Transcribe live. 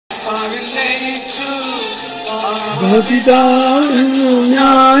പിതാവെന്നു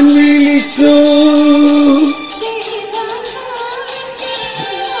ഞാൻ വിളിച്ചു.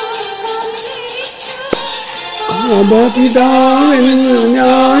 പിതാവെന്നു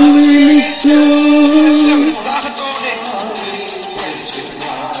ഞാൻ വിളിച്ചു.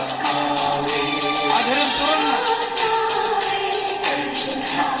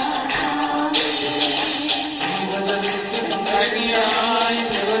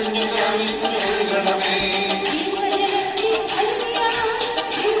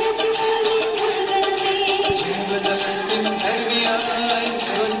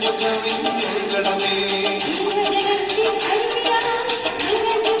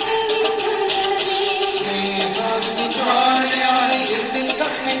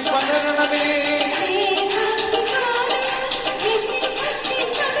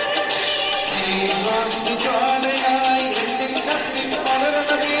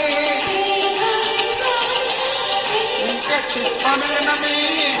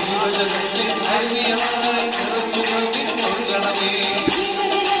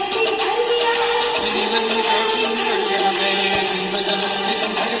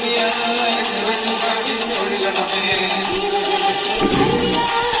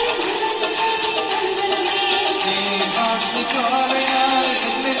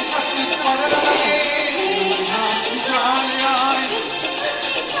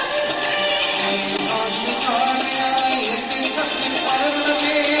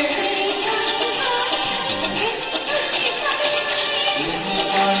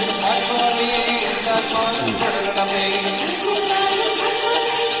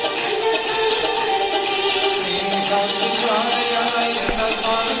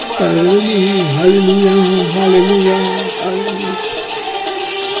 Hallelujah, hallelujah, hallelujah.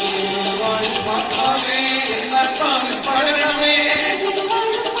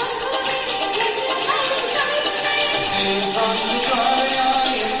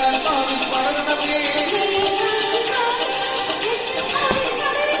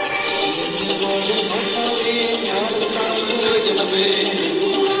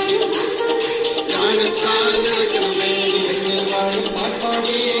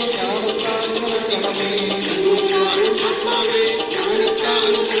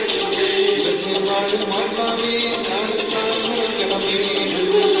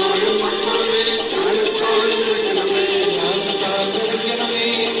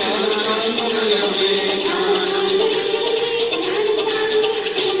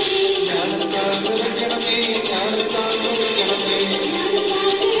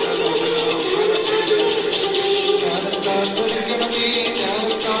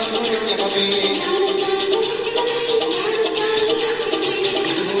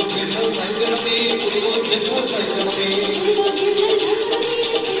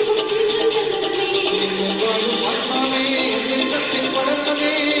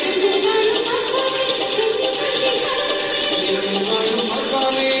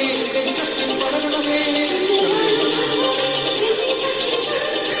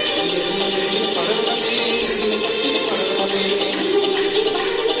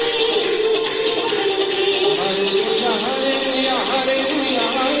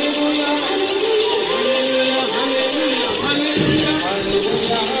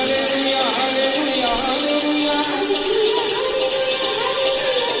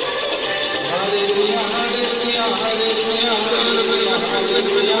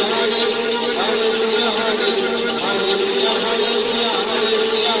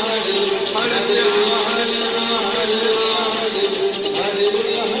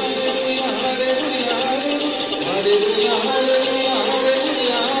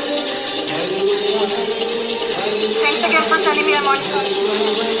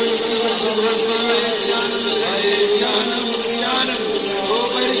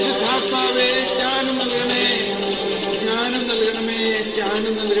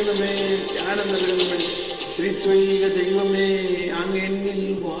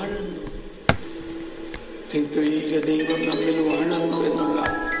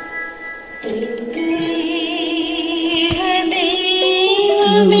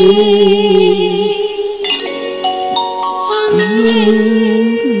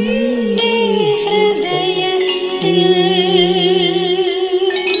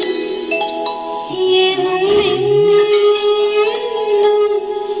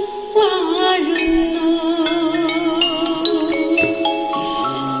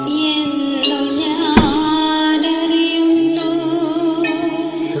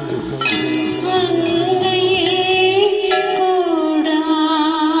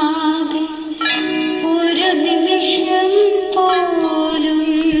 ഒരു നിമിഷം പോലും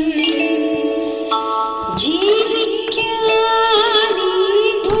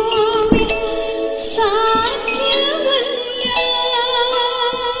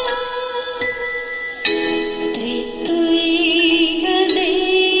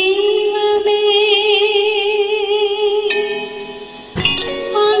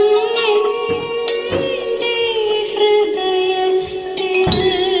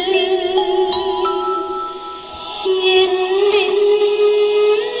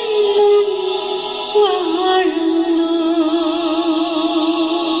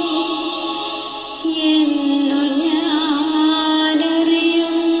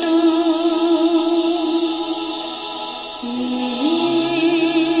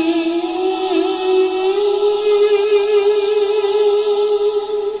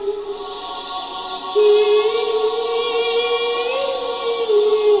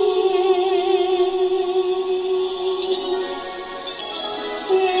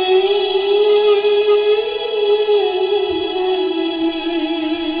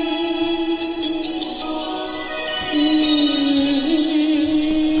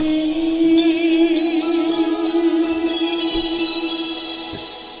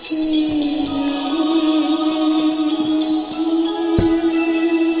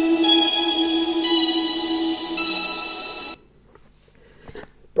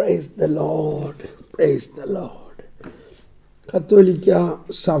പ്രൈസ് ദ ലോർഡ്. കത്തോലിക്ക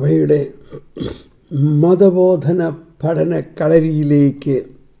സഭയുടെ മതബോധന പഠന കളരിയിലേക്ക്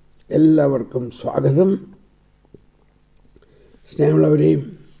എല്ലാവർക്കും സ്വാഗതം. സ്നേഹമുള്ളവരെയും,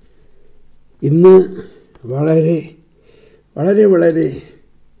 ഇന്ന് വളരെ വളരെ വളരെ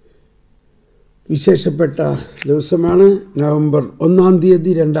വിശേഷപ്പെട്ട ദിവസമാണ്. നവംബർ 1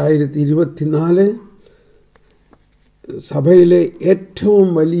 2024 സഭയിലെ ഏറ്റവും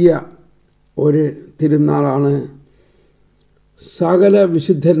വലിയ ഒരു തിരുനാളാണ്. സകല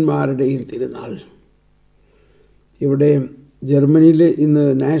വിശുദ്ധന്മാരുടെയും തിരുനാൾ. ഇവിടെ ജർമ്മനിയിൽ ഇന്ന്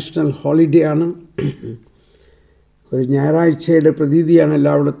നാഷണൽ ഹോളിഡേ ആണ്. ഒരു ഞായറാഴ്ചയുടെ പ്രതീതിയാണ്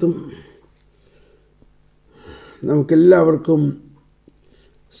എല്ലായിടത്തും. നമുക്കെല്ലാവർക്കും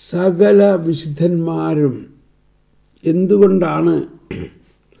സകല വിശുദ്ധന്മാരും എന്തുകൊണ്ടാണ്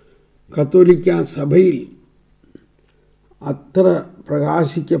കത്തോലിക്ക സഭയിൽ അത്ര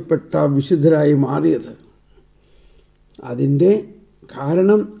പ്രകാശിക്കപ്പെട്ട വിശുദ്ധരായി മാറിയത്? അതിൻ്റെ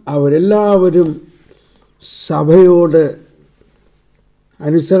കാരണം അവരെല്ലാവരും സഭയോട്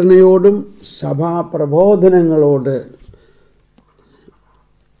അനുസരണയോടും സഭാപ്രബോധനങ്ങളോട്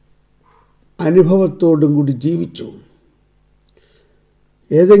അനുഭവത്തോടും കൂടി ജീവിച്ചു.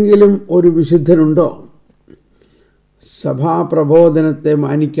 ഏതെങ്കിലും ഒരു വിശുദ്ധനുണ്ടോ സഭാപ്രബോധനത്തെ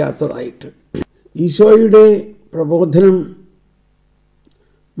മാനിക്കാത്തതായിട്ട്? ഈശോയുടെ പ്രബോധനം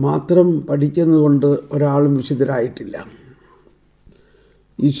മാത്രം പഠിക്കുന്നതുകൊണ്ട് ഒരാളും വിശുദ്ധരായിട്ടില്ല.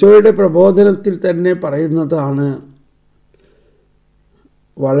 ഈശോയുടെ പ്രബോധനത്തിൽ തന്നെ പറയുന്നതാണ്,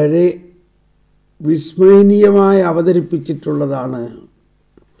 വളരെ വിസ്മയനീയമായി അവതരിപ്പിച്ചിട്ടുള്ളതാണ്,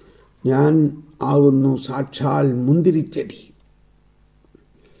 ഞാൻ ആകുന്നു സാക്ഷാൽ മുന്തിരിച്ചെടി,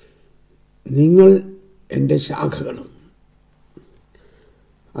 നിങ്ങൾ എൻ്റെ ശാഖകളും.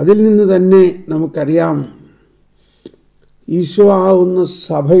 അതിൽ നിന്ന് തന്നെ നമുക്കറിയാം, ഈശോ ആവുന്ന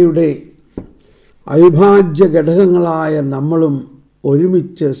സഭയുടെ അവിഭാജ്യ ഘടകങ്ങളായ നമ്മളും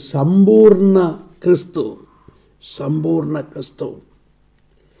ഒരുമിച്ച് സമ്പൂർണ്ണ ക്രിസ്തു.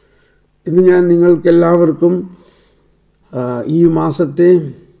 ഇന്ന് ഞാൻ നിങ്ങൾക്കെല്ലാവർക്കും ഈ മാസത്തെ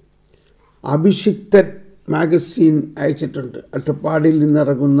അഭിഷിക്തൻ മാഗസീൻ അയച്ചിട്ടുണ്ട്. അട്ടപ്പാടിയിൽ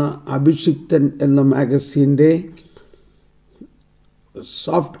നിന്നിറങ്ങുന്ന അഭിഷിക്തൻ എന്ന മാഗസീൻ്റെ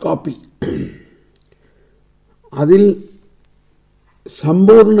സോഫ്റ്റ് കോപ്പി. അതിൽ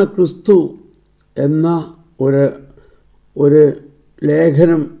സമ്പൂർണ്ണ ക്രിസ്തു എന്ന ഒരു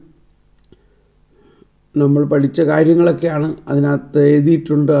ലേഖനം നമ്മൾ പഠിച്ച കാര്യങ്ങളൊക്കെയാണ് അതിനകത്ത്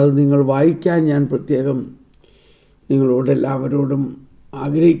എഴുതിയിട്ടുണ്ട്. അത് നിങ്ങൾ വായിക്കാൻ ഞാൻ പ്രത്യേകം നിങ്ങളോട് എല്ലാവരോടും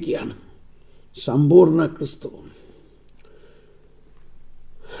ആഗ്രഹിക്കുകയാണ്. സമ്പൂർണ്ണ ക്രിസ്തു.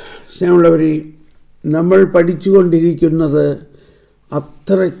 സ്നേഹമുള്ളവരെ, നമ്മൾ പഠിച്ചുകൊണ്ടിരിക്കുന്നത്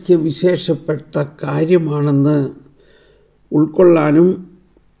അത്രയ്ക്ക് വിശേഷപ്പെട്ട കാര്യമാണെന്ന് ഉൾക്കൊള്ളാനും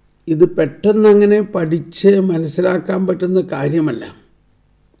ഇത് പെട്ടെന്നങ്ങനെ പഠിച്ച് മനസ്സിലാക്കാൻ പറ്റുന്ന കാര്യമല്ല.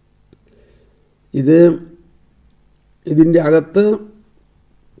 ഇതിൻ്റെ അകത്ത്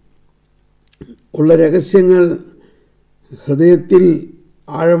ഉള്ള രഹസ്യങ്ങൾ ഹൃദയത്തിൽ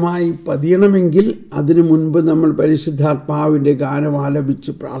ആഴമായി പതിയണമെങ്കിൽ അതിനു മുൻപ് നമ്മൾ പരിശുദ്ധാത്മാവിൻ്റെ ഗാനം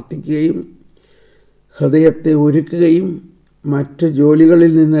ആലപിച്ച് പ്രാർത്ഥിക്കുകയും ഹൃദയത്തെ ഒരുക്കുകയും മറ്റ്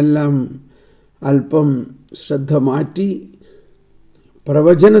ജോലികളിൽ നിന്നെല്ലാം അല്പം ശ്രദ്ധ മാറ്റി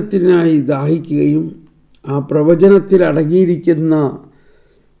പ്രവചനത്തിനായി ദാഹിക്കുകയും ആ പ്രവചനത്തിൽ അടങ്ങിയിരിക്കുന്ന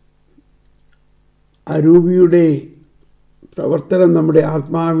അരൂപിയുടെ പ്രവർത്തനം നമ്മുടെ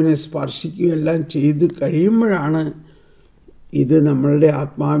ആത്മാവിനെ സ്പർശിക്കുകയെല്ലാം ചെയ്ത് കഴിയുമ്പോഴാണ് ഇത് നമ്മളുടെ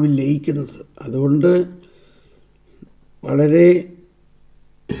ആത്മാവിൽ ലയിക്കുന്നത്. അതുകൊണ്ട് വളരെ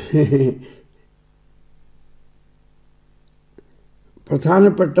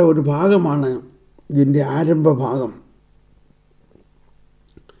പ്രധാനപ്പെട്ട ഒരു ഭാഗമാണ് ഇതിൻ്റെ ആരംഭഭാഗം.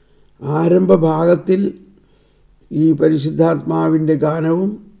 ആരംഭഭാഗത്തിൽ ഈ പരിശുദ്ധാത്മാവിൻ്റെ ഗാനവും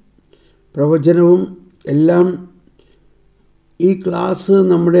പ്രവചനവും എല്ലാം ഈ ക്ലാസ്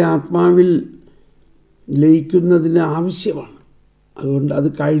നമ്മുടെ ആത്മാവിൽ ലയിക്കുന്നതിന് ആവശ്യമാണ്. അതുകൊണ്ട് അത്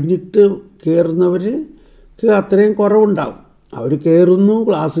കഴിഞ്ഞിട്ട് കയറുന്നവർക്ക് അത്രയും കുറവുണ്ടാവും. അവർ കയറുന്നു,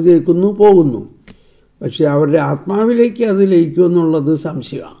 ക്ലാസ് കേൾക്കുന്നു, പോകുന്നു. പക്ഷേ അവരുടെ ആത്മാവിലേക്ക് അത് ലയിക്കുമെന്നുള്ളത്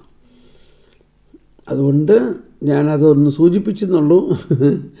സംശയമാണ്. അതുകൊണ്ട് ഞാനതൊന്ന് സൂചിപ്പിച്ചെന്നുള്ളൂ.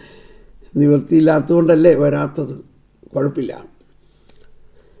 നിവൃത്തിയില്ലാത്തതുകൊണ്ടല്ലേ വരാത്തത്, കുഴപ്പമില്ല.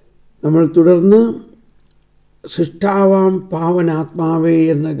 നമ്മൾ തുടർന്ന് സൃഷ്ടാവാം പാവനാത്മാവേ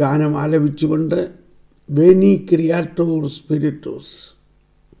എന്ന ഗാനം ആലപിച്ചുകൊണ്ട് വേനി ക്രിയാറ്റോർ സ്പിരിറ്റോസ്,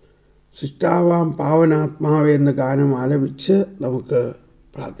 സൃഷ്ടാവാം പാവനാത്മാവേ എന്ന ഗാനം ആലപിച്ച് നമുക്ക്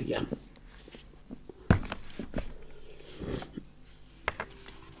പ്രാർത്ഥിക്കാം.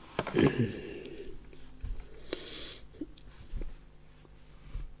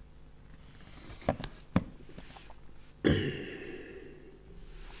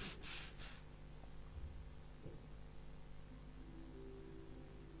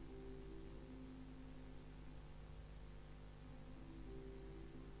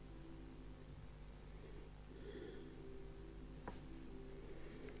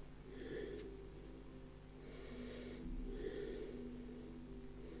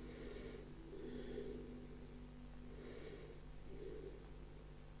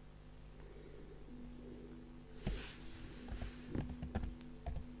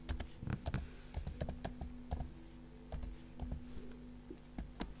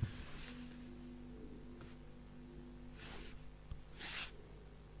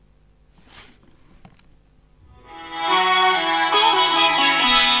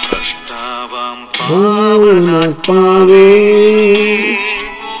 പാവനാത്മാവേ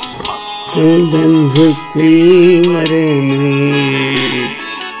ഹൃത്തിൽ വരണേ,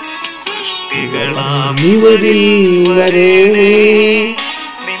 സൃഷ്ടികളാമിവരിൽ വരണേ,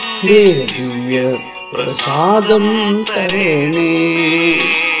 നിന്റെ ദിവ്യ പ്രസാദം തരണേ.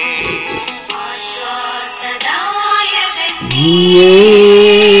 നീയേ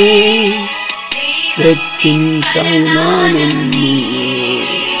രക്തിൻ കൈമാനം, നീയേ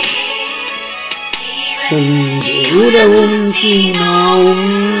ഉരവും തീനാവും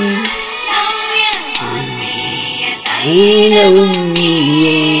നീലവും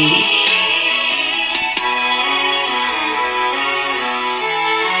നീയേ.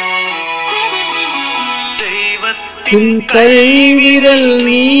 ദൈവത്തിൻ കൈവിരൽ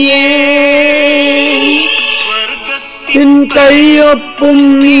നീയേ, സ്വർഗത്തിൻ കൈയൊപ്പും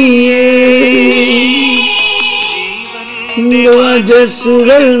നീയേ,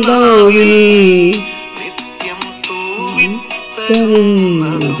 വജസ്സുകൾ നാവിൽ നിത്യം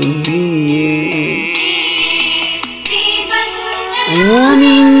തൂവിത്തരുന്നതും നീയേ.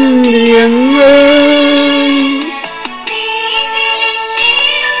 ആനന്ദിയങ്ങൾ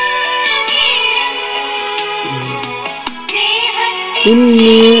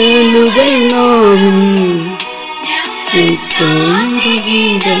ഇന്നേലുകൾ നാവിൽ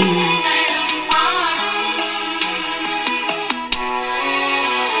സംഗീതം.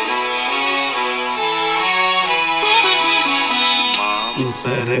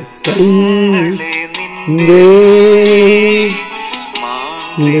 മാംസരക്തങ്ങളെ നിന്റെ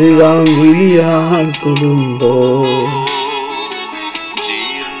മൃഗാങ്കുലിയാൽ തൊടുമ്പോ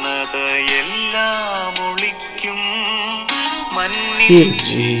ജീർണതയെല്ലാം ഒളിക്കും, മണ്ണിൽ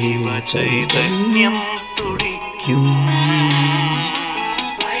ജീവചൈതന്യം തുടിക്കും.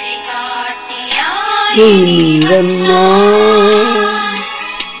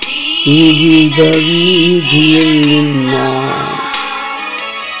 ജീവിതവീതിയിൽ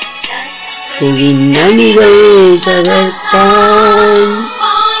നിന്നണികൾ തകർക്കാൻ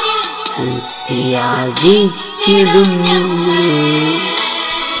യാചിച്ചിടുന്നു.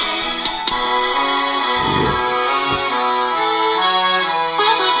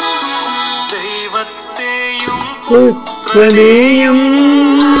 ദൈവത്തെയും പുത്രനെയും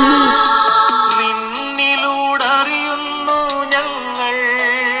നിന്നിലൂടറിയുന്നു ഞങ്ങൾ,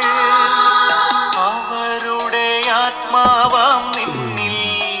 അവരുടെ ആത്മാവാം നിന്നിൽ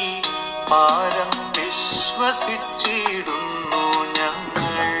പാരം വിശ്വസിച്ചിടുന്നു ഞങ്ങൾ.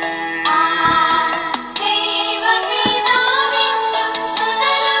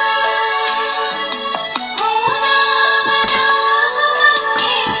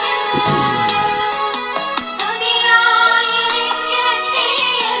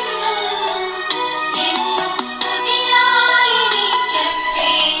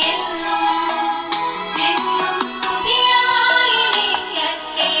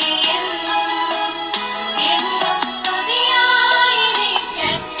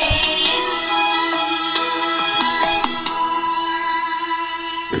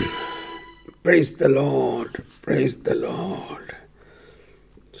 Praise the Lord, praise the Lord.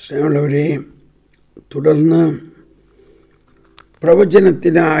 സ്നേഹമുള്ളവരെ, തുടർന്ന്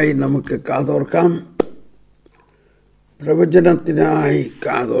പ്രവചനത്തിനായി നമുക്ക് കാതോർക്കാം. പ്രവചനത്തിനായി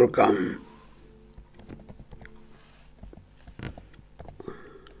കാതോർക്കാം.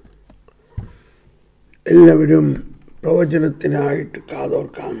 എല്ലാവരും പ്രവചനത്തിനായിട്ട്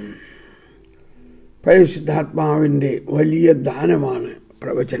കാതോർക്കാം. പരിശുദ്ധാത്മാവിൻ്റെ വലിയ ദാനമാണ്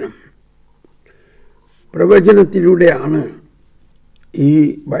പ്രവചനം. പ്രവചനത്തിലൂടെയാണ് ഈ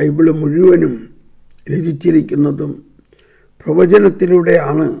ബൈബിള് മുഴുവനും രചിച്ചിരിക്കുന്നതും.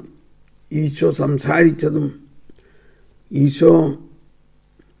 പ്രവചനത്തിലൂടെയാണ് ഈശോ സംസാരിച്ചതും. ഈശോ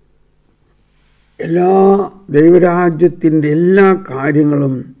എല്ലാ ദൈവരാജ്യത്തിൻ്റെ എല്ലാ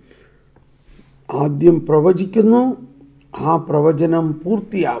കാര്യങ്ങളും ആദ്യം പ്രവചിക്കുന്നു, ആ പ്രവചനം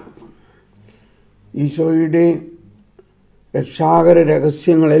പൂർത്തിയാകുന്നു. ഈശോയുടെ രക്ഷാകര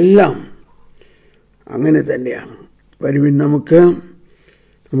രഹസ്യങ്ങളെല്ലാം അങ്ങനെ തന്നെയാണ്. വരുവിൻ, നമുക്ക്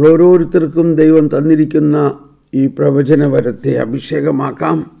നമ്മളോരോരുത്തർക്കും ദൈവം തന്നിരിക്കുന്ന ഈ പ്രവചനവരത്തെ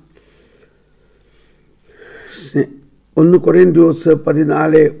അഭിഷേകമാക്കാം. 1 കൊരിന്ത്യർ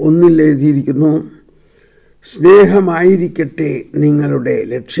 14:1 എഴുതിയിരിക്കുന്നു, സ്നേഹമായിരിക്കട്ടെ നിങ്ങളുടെ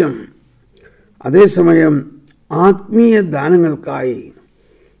ലക്ഷ്യം. അതേസമയം ആത്മീയ ദാനങ്ങൾക്കായി,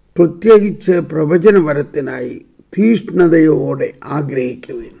 പ്രത്യേകിച്ച് പ്രവചനവരത്തിനായി തീഷ്ണതയോടെ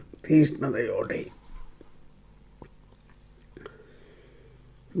ആഗ്രഹിക്കുവിൻ. തീഷ്ണതയോടെ.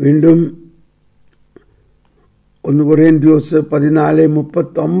 വീണ്ടും 1 കൊരിന്ത്യർ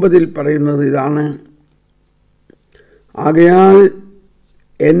 14:39 പറയുന്നത് ഇതാണ്, ആകയാൽ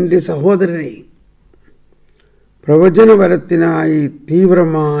എൻ്റെ സഹോദരരെ, പ്രവചനവരത്തിനായി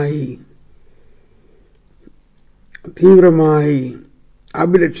തീവ്രമായി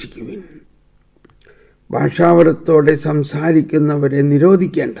അഭിലഷിക്കുവിൻ. ഭാഷാവരത്തോടെ സംസാരിക്കുന്നവരെ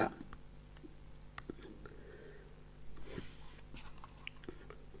നിരോധിക്കേണ്ട.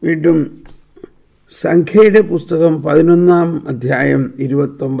 വീണ്ടും സംഖ്യയുടെ പുസ്തകം 11-ാം അധ്യായം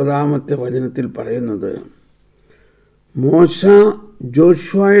 29-ാമത്തെ വചനത്തിൽ പറയുന്നത്, മോശ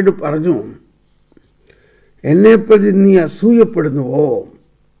ജോഷുവയോട് പറഞ്ഞു, എന്നെപ്പറ്റി നീ അസൂയപ്പെടുന്നുവോ?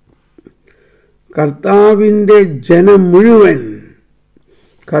 കർത്താവിൻ്റെ ജനം മുഴുവൻ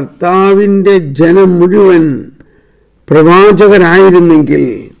പ്രവാചകരായിരുന്നെങ്കിൽ,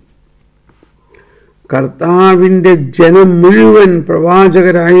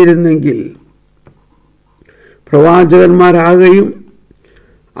 പ്രവാചകന്മാരാകുകയും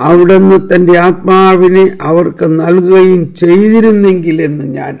അവിടുന്ന് തൻ്റെ ആത്മാവിനെ അവർക്ക് നൽകുകയും ചെയ്തിരുന്നെങ്കിൽ എന്ന്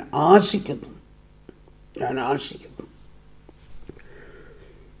ഞാൻ ആശിക്കുന്നു.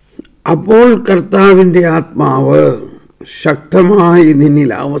 അപ്പോൾ കർത്താവിൻ്റെ ആത്മാവ് ശക്തമായി നിന്നിൽ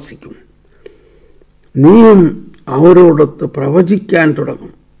ആവസിക്കും. നീയും അവരോടൊത്ത് പ്രവചിക്കാൻ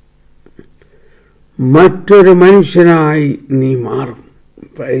തുടങ്ങും. മറ്റൊരു മനുഷ്യനായി നീ മാറും.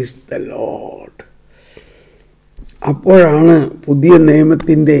 Praise the Lord. അപ്പോഴാണ് പുതിയ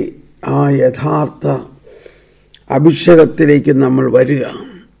നിയമത്തിൻ്റെ ആ യഥാർത്ഥ അഭിഷേകത്തിലേക്ക് നമ്മൾ വരിക.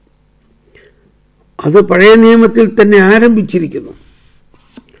 അത് പഴയ നിയമത്തിൽ തന്നെ ആരംഭിച്ചിരിക്കുന്നു.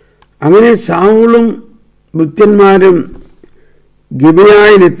 അങ്ങനെ ശൗലും ഭൃത്യന്മാരും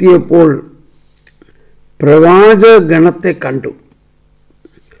ഗിബെയയിലെത്തിയപ്പോൾ പ്രവാചകഗണത്തെ കണ്ടു.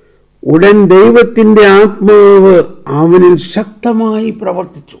 ഉടൻ ദൈവത്തിൻ്റെ ആത്മാവ് അവനിൽ ശക്തമായി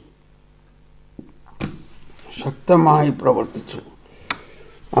പ്രവർത്തിച്ചു.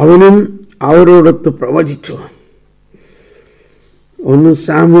 അവനും അവരോടൊത്ത് പ്രവചിച്ചു. 1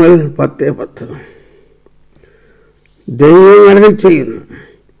 സാമുവേൽ 10:10. ദൈവം അരുളിച്ചെയ്യുന്നു,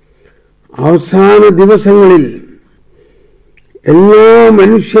 അവസാന ദിവസങ്ങളിൽ എല്ലാ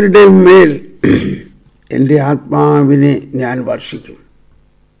മനുഷ്യരുടെയും മേൽ എൻ്റെ ആത്മാവിനെ ഞാൻ വർഷിക്കും.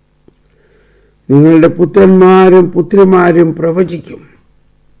 നിങ്ങളുടെ പുത്രന്മാരും പുത്രിമാരും പ്രവചിക്കും.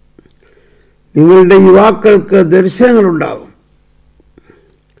 നിങ്ങളുടെ യുവാക്കൾക്ക് ദർശനങ്ങളുണ്ടാകും.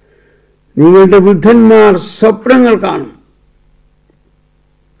 നിങ്ങളുടെ വൃദ്ധന്മാർ സ്വപ്നങ്ങൾ കാണും.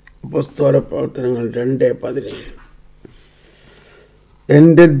 അപ്പോസ്തലപ്രവർത്തനങ്ങൾ 2:17.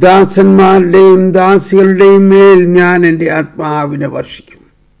 എൻ്റെ ദാസന്മാരുടെയും ദാസികളുടെയും മേൽ ഞാൻ എൻ്റെ ആത്മാവിനെ വർഷിക്കും.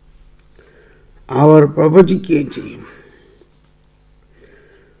 അവർ പ്രവചിക്കുകയും ചെയ്യും.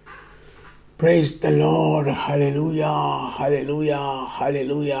 Praise the Lord. Hallelujah, hallelujah,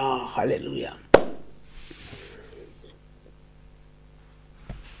 hallelujah, hallelujah.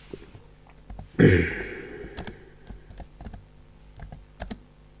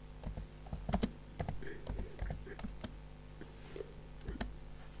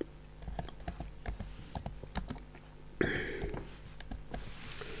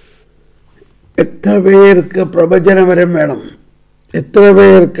 എത്ര പേർക്ക് പ്രവചനവരം വേണം? എത്ര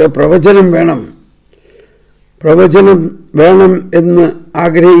പേർക്ക് പ്രവചനം വേണം എന്ന്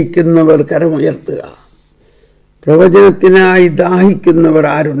ആഗ്രഹിക്കുന്നവർ കരമുയർത്തുക. പ്രവചനത്തിനായി ദാഹിക്കുന്നവർ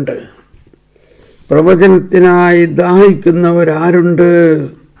ആരുണ്ട്?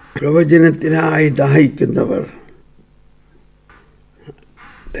 പ്രവചനത്തിനായി ദാഹിക്കുന്നവർ.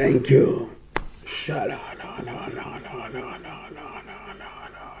 Thank you.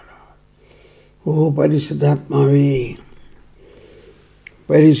 ഓ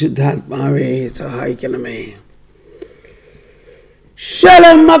പരിശുദ്ധാത്മാവേ സഹായിക്കണമേ.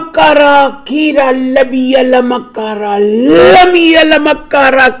 ശലമക്കറ കീര ലബിയലമക്കറ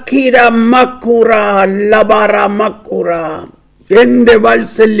ലമിയലമക്കറ കീര മക്കുറ ലബറ മക്കുറ. എൻ്റെ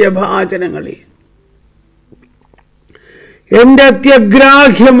വാത്സല്യഭാചനങ്ങളെ, എൻ്റെ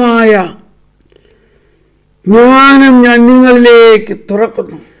അത്യഗ്രാഹ്യമായ ജ്ഞാനം ഞാൻ നിങ്ങളിലേക്ക്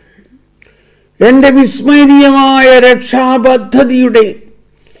തുറക്കുന്നു. എൻ്റെ വിസ്മരണീയമായ രക്ഷാപദ്ധതിയുടെ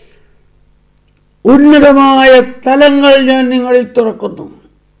ഉന്നതമായ തലങ്ങൾ ഞാൻ നിങ്ങളിൽ തുറക്കുന്നു.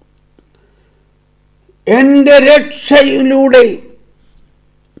 എൻ്റെ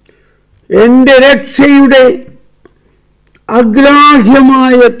രക്ഷയുടെ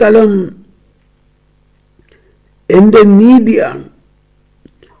അഗ്രാഹ്യമായ തലം എൻ്റെ നീതിയാണ്.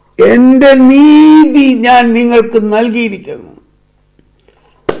 എൻ്റെ നീതി ഞാൻ നിങ്ങൾക്ക് നൽകിയിരിക്കുന്നു.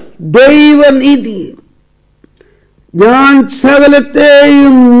 ദൈവനീതി. ഞാൻ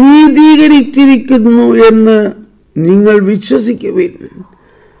സകലത്തെയും നീതീകരിച്ചിരിക്കുന്നു എന്ന് നിങ്ങൾ വിശ്വസിക്കുവിൻ.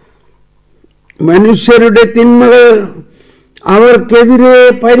 മനുഷ്യരുടെ തിന്മകൾ അവർക്കെതിരെ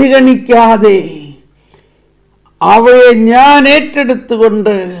പരിഗണിക്കാതെ അവയെ ഞാൻ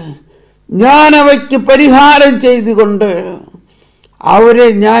ഏറ്റെടുത്തുകൊണ്ട് ഞാൻ അവയ്ക്ക് പരിഹാരം ചെയ്തുകൊണ്ട് അവരെ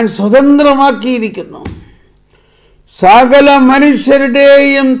ഞാൻ സ്വതന്ത്രമാക്കിയിരിക്കുന്നു. സകല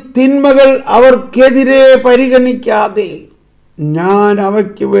മനുഷ്യരുടെയും തിന്മകൾ അവർക്കെതിരെ പരിഗണിക്കാതെ ഞാൻ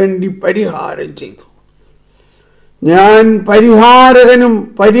അവയ്ക്ക് വേണ്ടി പരിഹാരം ചെയ്തു. ഞാൻ പരിഹാരകനും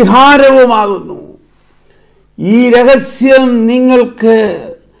പരിഹാരവുമാകുന്നു. ഈ രഹസ്യം നിങ്ങൾക്ക്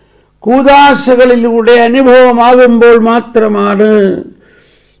കൂദാശകളിലൂടെ അനുഭവമാകുമ്പോൾ മാത്രമാണ്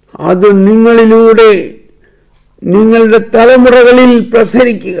അത് നിങ്ങളിലൂടെ നിങ്ങളുടെ തലമുറകളിൽ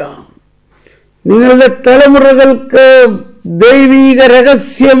പ്രസരിക്കുക. നിങ്ങളുടെ തലമുറകൾക്ക് ദൈവീക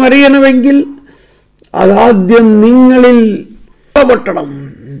രഹസ്യം അറിയണമെങ്കിൽ അതാദ്യം നിങ്ങളിൽ മുളപൊട്ടണം.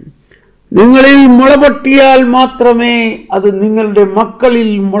 നിങ്ങളിൽ മുളപൊട്ടിയാൽ മാത്രമേ അത് നിങ്ങളുടെ മക്കളിൽ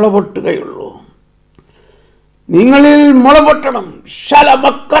മുളപൊട്ടുകയുള്ളൂ. നിങ്ങളിൽ മുളപൊട്ടണം.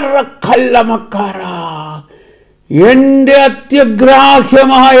 എൻ്റെ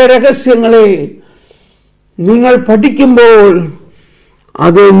അത്യഗ്രാഹ്യമായ രഹസ്യങ്ങളെ നിങ്ങൾ പഠിക്കുമ്പോൾ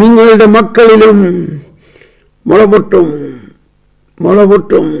അത് നിങ്ങളുടെ മക്കളിലും മുളപൊട്ടും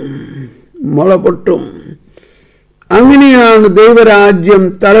മുളപൊട്ടും മുളപൊട്ടും. അങ്ങനെയാണ് ദൈവരാജ്യം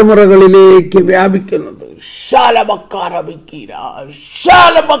തലമുറകളിലേക്ക് വ്യാപിക്കുന്നത്.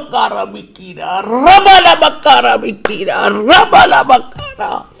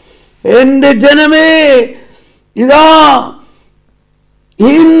 എന്റെ ജനമേ, ഇതാ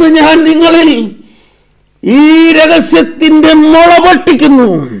ഇന്ന് ഞാൻ നിങ്ങളിൽ ഈ രഹസ്യത്തിന്റെ മുള പൊട്ടിക്കുന്നു.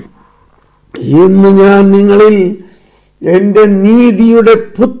 ഇന്ന് ഞാൻ നിങ്ങളിൽ എൻ്റെ നീതിയുടെ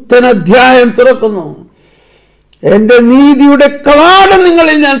പുത്തൻ അധ്യായം തുറക്കുന്നു. എൻ്റെ നീതിയുടെ കവാടം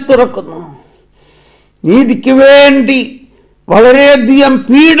നിങ്ങളിൽ ഞാൻ തുറക്കുന്നു. നീതിക്ക് വേണ്ടി വളരെയധികം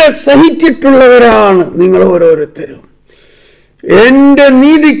പീഡ സഹിച്ചിട്ടുള്ളവരാണ് നിങ്ങൾ ഓരോരുത്തരും. എൻ്റെ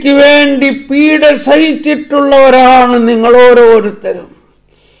നീതിക്ക് വേണ്ടി പീഡ സഹിച്ചിട്ടുള്ളവരാണ് നിങ്ങൾ ഓരോരുത്തരും.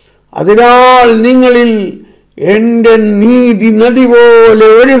 അതിനാൽ നിങ്ങളിൽ എൻ്റെ നീതി നദി പോലെ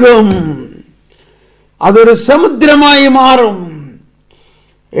ഒഴുകും. അതൊരു സമുദ്രമായി മാറും.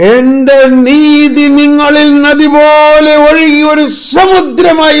 എൻ്റെ നീതി നിങ്ങളിൽ നദി പോലെ ഒഴുകി ഒരു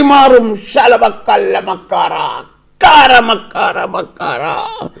സമുദ്രമായി മാറും.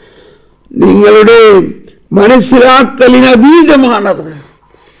 നിങ്ങളുടെ മനസ്സിലാക്കലിന് അതീതമാണത്.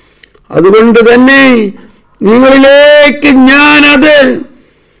 അതുകൊണ്ട് തന്നെ നിങ്ങളിലേക്ക് ഞാനത്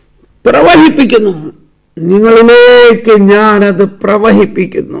പ്രവഹിപ്പിക്കുന്നു. നിങ്ങളിലേക്ക് ഞാനത്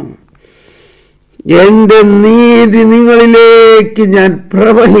പ്രവഹിപ്പിക്കുന്നു. എൻ്റെ നീതി നിങ്ങളിലേക്ക് ഞാൻ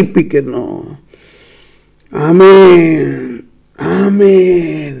പ്രവഹിപ്പിക്കുന്നു. ആമേൻ,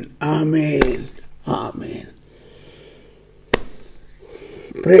 ആമേൻ, ആമേൻ, ആമേൻ.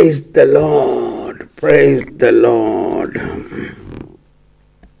 Praise the Lord, praise the Lord.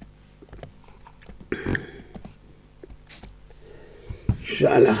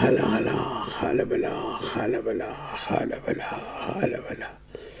 ഹലബല ഹലബല ഹലബല ഹലബല ഹലബല.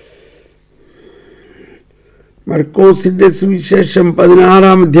 മർക്കോസിന്റെ സുവിശേഷം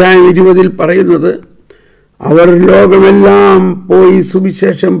 16-ാം അധ്യായം 20 പറയുന്നത്, അവർ ലോകമെല്ലാം പോയി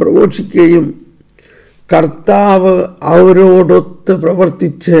സുവിശേഷം പ്രഘോഷിക്കുകയും കർത്താവ് അവരോടൊത്ത്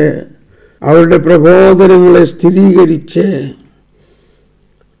പ്രവർത്തിച്ച് അവരുടെ പ്രബോധനങ്ങളെ സ്ഥിരീകരിച്ച്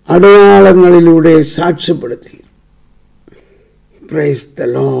അടയാളങ്ങളിലൂടെ സാക്ഷ്യപ്പെടുത്തി. Praise the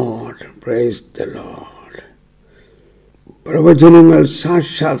Lord, praise the Lord. പ്രവചനങ്ങൾ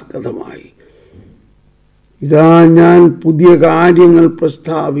സാക്ഷാത്കൃതമായി. ഇതാ ഞാൻ പുതിയ കാര്യങ്ങൾ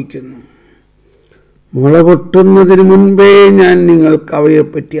പ്രസ്താവിക്കുന്നു. മുളപൊട്ടുന്നതിന് മുൻപേ ഞാൻ നിങ്ങൾക്ക്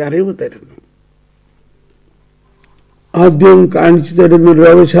അവയെപ്പറ്റി അറിവ് തരുന്നു. ആദ്യം കാണിച്ചു തരുന്ന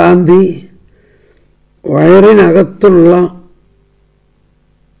രോഗശാന്തി വയറിനകത്തുള്ള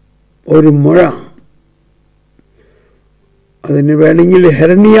ഒരു മുഴ. അതിന് വേണമെങ്കിൽ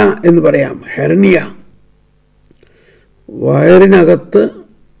ഹെർണിയ എന്ന് പറയാം. ഹെർണിയ, വയറിനകത്ത്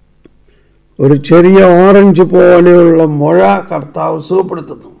ഒരു ചെറിയ ഓറഞ്ച് പോലെയുള്ള മുഴ കർത്താവ്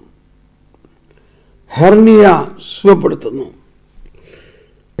സുഖപ്പെടുത്തുന്നു. ഹെർണിയ സുഖപ്പെടുത്തുന്നു.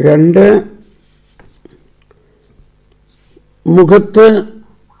 2, മുഖത്ത്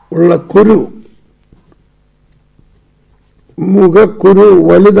ഉള്ള കുരു. മുഖക്കുരു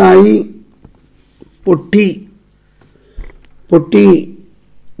വലുതായി പൊട്ടി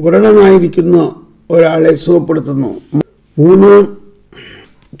വ്രണമായിരിക്കുന്ന ഒരാളെ സുഖപ്പെടുത്തുന്നു. 3,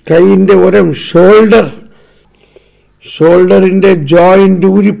 കൈയിൻ്റെ ഉരം, ഷോൾഡറിൻ്റെ ജോയിൻ്റ്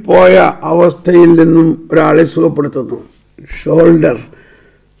ഊരിപ്പോയ അവസ്ഥയിൽ നിന്നും ഒരാളെ സുഖപ്പെടുത്തുന്നു.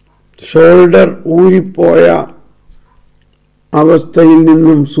 ഷോൾഡർ ഊരിപ്പോയ അവസ്ഥയിൽ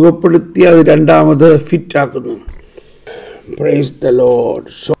നിന്നും സുഖപ്പെടുത്തി അത് രണ്ടാമത് ഫിറ്റാക്കുന്നു. Praise the Lord.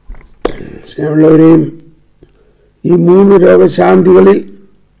 സ്നേഹമുള്ളവരെയും, ഈ 3 രോഗശാന്തികളിൽ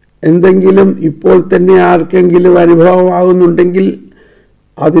എന്തെങ്കിലും ഇപ്പോൾ തന്നെ ആർക്കെങ്കിലും അനുഭവമാകുന്നുണ്ടെങ്കിൽ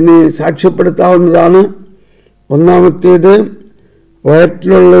അതിനെ സാക്ഷ്യപ്പെടുത്താവുന്നതാണ്. ഒന്നാമത്തേത്,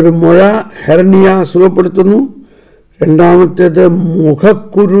 വയറ്റിലുള്ളൊരു മുഴ ഹെർണിയ സുഖപ്പെടുത്തുന്നു. രണ്ടാമത്തേത്,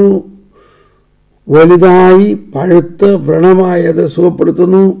 മുഖക്കുരു വലുതായി പഴുത്ത് വ്രണമായത്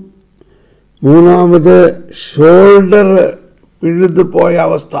സുഖപ്പെടുത്തുന്നു. മൂന്നാമത്, ഷോൾഡർ പിഴുതു പോയ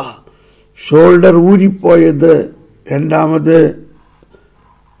അവസ്ഥ, ഷോൾഡർ ഊരിപ്പോയത് രണ്ടാമത്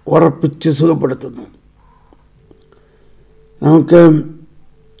ഉറപ്പിച്ച് സുഖപ്പെടുത്തുന്നു. നമുക്ക്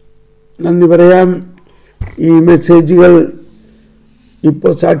നന്ദി പറയാം. ഈ മെസ്സേജുകൾ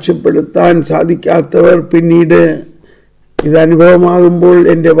ഇപ്പോൾ സാക്ഷ്യപ്പെടുത്താൻ സാധിക്കാത്തവർ പിന്നീട് ഇത് അനുഭവമാകുമ്പോൾ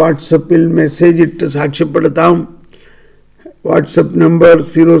എൻ്റെ വാട്സപ്പിൽ മെസ്സേജ് ഇട്ട് സാക്ഷ്യപ്പെടുത്താം. WhatsApp number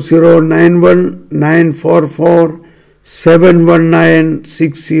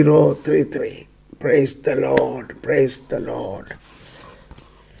 00919447196033. Praise the Lord, praise the Lord.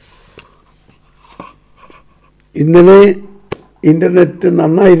 ഇന്നലെ ഇൻ്റർനെറ്റ്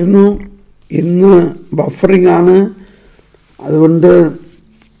നന്നായിരുന്നു, ഇന്ന് ബഫറിംഗ് ആണ്. അതുകൊണ്ട്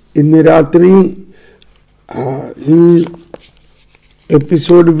ഇന്ന് രാത്രി ഈ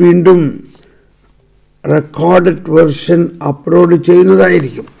എപ്പിസോഡ് വീണ്ടും റെക്കോർഡഡ് വെർഷൻ അപ്ലോഡ്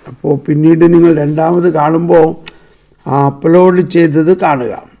ചെയ്യുന്നതായിരിക്കും. അപ്പോൾ പിന്നീട് നിങ്ങൾ രണ്ടാമത് കാണുമ്പോൾ ആ അപ്ലോഡ് ചെയ്തത്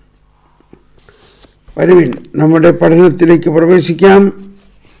കാണുക. വരുവിൻ, നമ്മുടെ പഠനത്തിലേക്ക് പ്രവേശിക്കാം.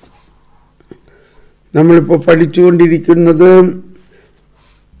 നമ്മളിപ്പോൾ പഠിച്ചുകൊണ്ടിരിക്കുന്നത്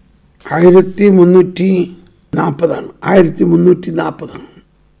 1340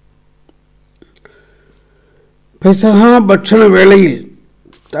 പെസഹ ഭക്ഷണവേളയിൽ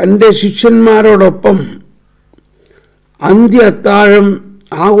തൻ്റെ ശിഷ്യന്മാരോടൊപ്പം അന്ത്യ അത്താഴം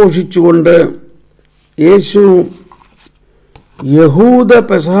ആഘോഷിച്ചുകൊണ്ട് യേശു യഹൂദ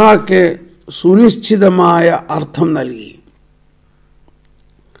പെസഹയ്ക്ക് സുനിശ്ചിതമായ അർത്ഥം നൽകി.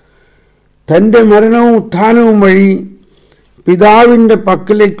 തൻ്റെ മരണവും ഉത്ഥാനവും വഴി പിതാവിൻ്റെ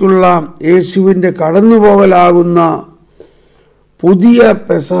പക്കലേക്കുള്ള യേശുവിൻ്റെ കടന്നുപോകലാകുന്ന പുതിയ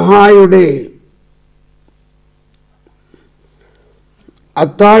പെസഹായുടെ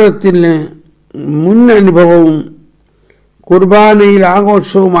അത്താഴത്തിന് മുൻ അനുഭവവും കുർബാനയിൽ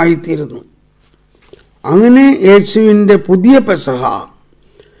ആഘോഷവുമായിത്തീരുന്നു. അങ്ങനെ യേശുവിൻ്റെ പുതിയ പെസഹ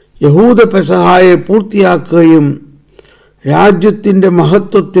യഹൂദ പെസഹായെ പൂർത്തിയാക്കുകയും രാജ്യത്തിൻ്റെ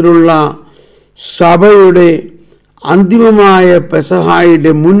മഹത്വത്തിലുള്ള സഭയുടെ അന്തിമമായ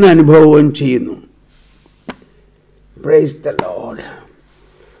പെസഹായുടെ മുൻ അനുഭവവും ചെയ്യുന്നു. Praise the Lord.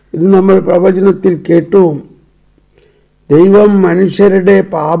 ഇത് നമ്മൾ പ്രവചനത്തിൽ കേട്ടു. ദൈവം മനുഷ്യരുടെ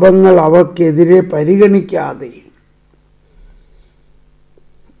പാപങ്ങൾ അവർക്കെതിരെ പരിഗണിക്കാതെ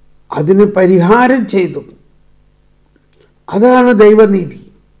അതിന് പരിഹാരം ചെയ്തു. അതാണ് ദൈവനീതി.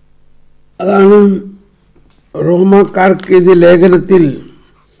 അതാണ് റോമാക്കാർക്ക് ഇത് ലേഖനത്തിൽ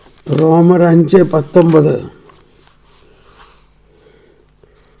റോമർ 5:19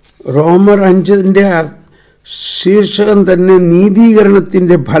 റോമർ 5 ശീർഷകം തന്നെ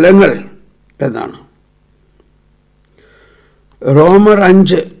നീതീകരണത്തിൻ്റെ ഫലങ്ങൾ എന്നാണ്. റോമർ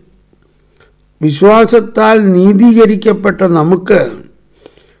 5 വിശ്വാസത്താൽ നീതീകരിക്കപ്പെട്ട നമുക്ക്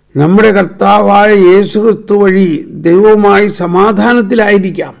നമ്മുടെ കർത്താവായ യേശുക്രിസ്തു വഴി ദൈവവുമായി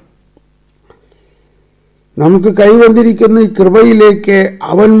സമാധാനത്തിലായിരിക്കാം. നമുക്ക് കൈവന്നിരിക്കുന്ന ഈ കൃപയിലേക്ക്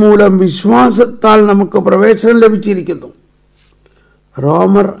അവൻ മൂലം വിശ്വാസത്താൽ നമുക്ക് പ്രവേശനം ലഭിച്ചിരിക്കുന്നു.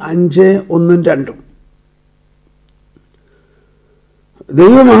 റോമർ 5:1-2.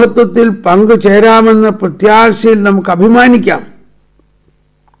 ദൈവമഹത്വത്തിൽ പങ്കുചേരാമെന്ന പ്രത്യാശയിൽ നമുക്ക് അഭിമാനിക്കാം.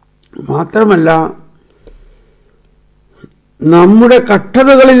 മാത്രമല്ല, നമ്മുടെ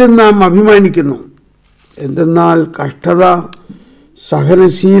കഷ്ടതകളിൽ നാം അഭിമാനിക്കുന്നു. എന്തെന്നാൽ കഷ്ടത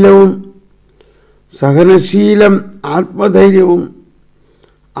സഹനശീലം ആത്മധൈര്യവും,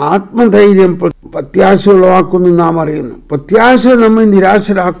 ആത്മധൈര്യം പ്രത്യാശ ഉളവാക്കുന്നു നാം അറിയുന്നു. പ്രത്യാശ നമ്മെ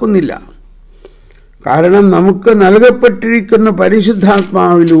നിരാശരാക്കുന്നില്ല. കാരണം നമുക്ക് നൽകപ്പെട്ടിരിക്കുന്ന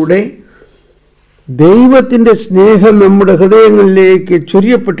പരിശുദ്ധാത്മാവിലൂടെ ദൈവത്തിൻ്റെ സ്നേഹം നമ്മുടെ ഹൃദയങ്ങളിലേക്ക്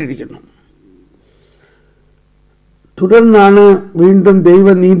ചൊരിയപ്പെട്ടിരിക്കുന്നു. തുടർന്നാണ് വീണ്ടും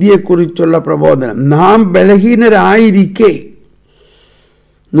ദൈവനീതിയെക്കുറിച്ചുള്ള പ്രബോധനം. നാം ബലഹീനരായിരിക്കെ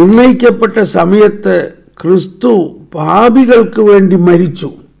നിർണയിക്കപ്പെട്ട സമയത്ത് ക്രിസ്തു പാപികൾക്ക് വേണ്ടി മരിച്ചു.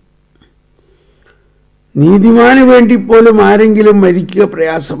 നീതിമാന് വേണ്ടി പോലും ആരെങ്കിലും മരിക്കുക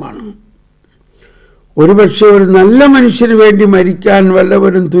പ്രയാസമാണ്. ഒരുപക്ഷെ ഒരു നല്ല മനുഷ്യന് വേണ്ടി മരിക്കാൻ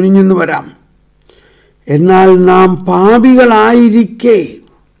വല്ലവരും തുനിഞ്ഞെന്ന് വരാം. എന്നാൽ നാം പാപികളായിരിക്കെ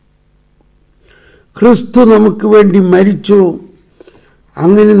ക്രിസ്തു നമുക്ക് വേണ്ടി മരിച്ചു.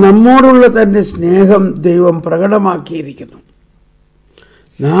 അങ്ങനെ നമ്മോടുള്ള തൻ്റെ സ്നേഹം ദൈവം പ്രകടമാക്കിയിരിക്കുന്നു.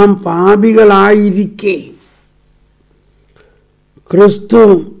 നാം പാപികളായിരിക്കെ ക്രിസ്തു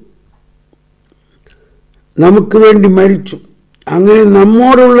നമുക്ക് വേണ്ടി മരിച്ചു. അങ്ങനെ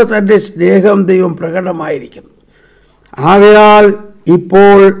നമ്മോടുള്ള തൻ്റെ സ്നേഹം ദൈവം പ്രകടമായിരിക്കുന്നു. ആകയാൽ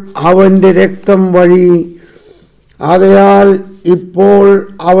ഇപ്പോൾ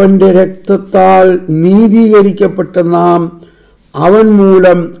അവൻ്റെ രക്തത്താൽ നീതീകരിക്കപ്പെട്ട നാം അവൻ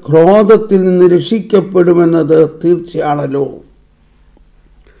മൂലം ക്രോധത്തിൽ നിന്ന് രക്ഷിക്കപ്പെടുമെന്നത് തീർച്ചയാണല്ലോ.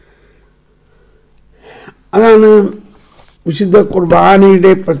 അതാണ് വിശുദ്ധ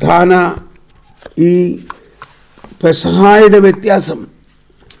കുർബാനയുടെ പ്രധാന ഈ പെസഹായുടെ വ്യത്യാസം.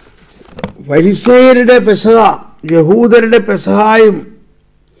 ഫരിസേയരുടെ പെസഹ യഹൂദരുടെ പെസഹായും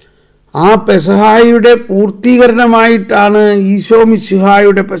ആ പെസഹായുടെ പൂർത്തീകരണമായിട്ടാണ് ഈശോ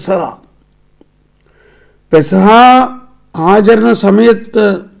മിശിഹായുടെ പെസഹ. പെസഹ ആചരണ സമയത്ത്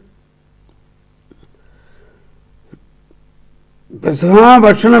പെസഹ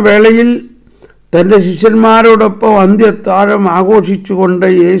ഭക്ഷണവേളയിൽ തൻ്റെ ശിഷ്യന്മാരോടൊപ്പം അന്ത്യത്താഴം ആഘോഷിച്ചുകൊണ്ട്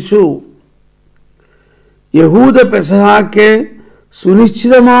യേശു യഹൂദ പെസഹായ്ക്ക്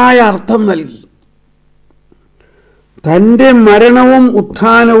സുനിശ്ചിതമായ അർത്ഥം നൽകി. തൻ്റെ മരണവും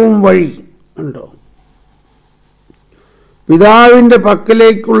ഉത്ഥാനവും വഴി ഉണ്ടോ പിതാവിൻ്റെ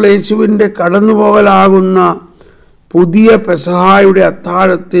പക്കലേക്കുള്ള യേശുവിൻ്റെ കടന്നുപോകലാകുന്ന പുതിയ പെസഹായുടെ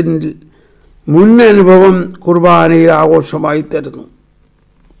അത്താഴത്തിൻ്റെ മുൻ അനുഭവം കുർബാനയിൽ ആഘോഷമായി തരുന്നു.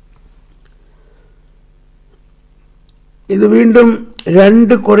 ഇത് വീണ്ടും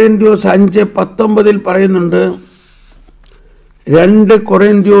 2 കൊരിന്ത്യസ് 5:19 പറയുന്നുണ്ട്. 2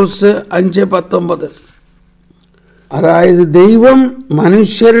 കൊരിന്ത്യസ് 5:19, അതായത് ദൈവം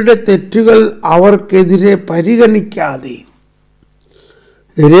മനുഷ്യരുടെ തെറ്റുകൾ അവർക്കെതിരെ പരിഗണിക്കാതെ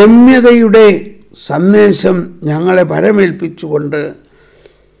രമ്യതയുടെ സന്ദേശം ഞങ്ങളെ ഭരമേൽപ്പിച്ചുകൊണ്ട്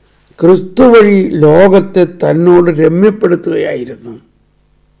ക്രിസ്തു വഴി ലോകത്തെ തന്നോട് രമ്യപ്പെടുത്തുകയായിരുന്നു.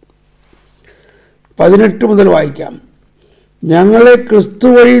 18 മുതൽ വായിക്കാം. ഞങ്ങളെ ക്രിസ്തു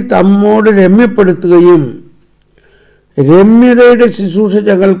വഴി തമ്മോട് രമ്യപ്പെടുത്തുകയും രമ്യതയുടെ ശുശ്രൂഷ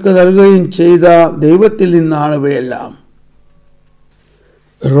ഞങ്ങൾക്ക് നൽകുകയും ചെയ്ത ദൈവത്തിൽ നിന്നാണ് ഇവയെല്ലാം.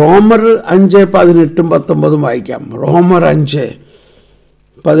 റോമർ 5:18-19 വായിക്കാം. റോമർ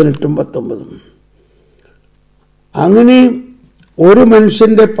 5:18-19. അങ്ങനെ ഒരു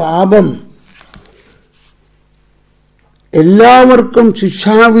മനുഷ്യൻ്റെ പാപം എല്ലാവർക്കും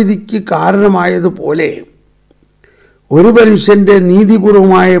ശിക്ഷാവിധിക്ക് കാരണമായതുപോലെ ഒരു മനുഷ്യൻ്റെ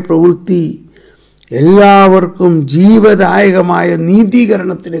നീതിപൂർവമായ പ്രവൃത്തി എല്ലാവർക്കും ജീവദായകമായ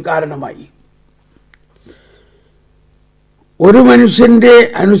നീതീകരണത്തിന് കാരണമായി. ഒരു മനുഷ്യൻ്റെ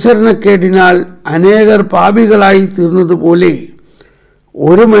അനുസരണക്കേടിനാൽ അനേകർ പാപികളായി തീർന്നതുപോലെ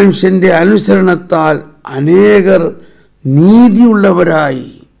ഒരു മനുഷ്യൻ്റെ അനുസരണത്താൽ അനേകർ നീതിയുള്ളവരായി.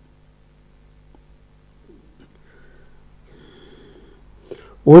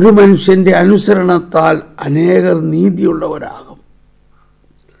 ഒരു മനുഷ്യൻ്റെ അനുസരണത്താൽ അനേകർ നീതിയുള്ളവരാകും.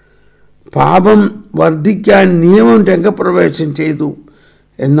 പാപം വർദ്ധിക്കാൻ നിയമം രംഗപ്രവേശം ചെയ്തു.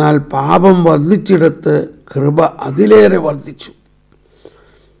 എന്നാൽ പാപം വർദ്ധിച്ചിടത്ത് കൃപ അതിലേറെ വർദ്ധിച്ചു.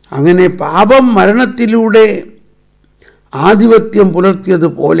 അങ്ങനെ പാപം മരണത്തിലൂടെ ആധിപത്യം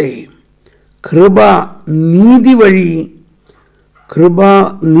പുലർത്തിയതുപോലെ കൃപ നീതി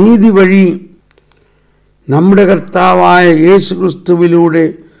വഴി നമ്മുടെ കർത്താവായ യേശുക്രിസ്തുവിലൂടെ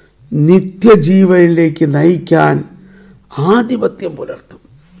നിത്യജീവനിലേക്ക് നയിക്കാൻ ആധിപത്യം പുലർത്തും.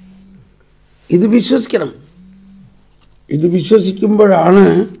 ഇത് വിശ്വസിക്കണം. ഇത് വിശ്വസിക്കുമ്പോഴാണ്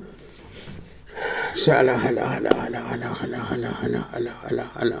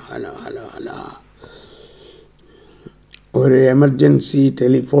ഒരു എമർജൻസി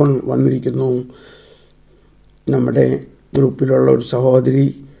ടെലിഫോൺ വന്നിരിക്കുന്നു. നമ്മുടെ ഗ്രൂപ്പിലുള്ള ഒരു സഹോദരി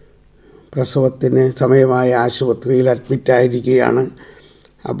പ്രസവത്തിന് സമയമായ ആശുപത്രിയിൽ അഡ്മിറ്റായിരിക്കുകയാണ്.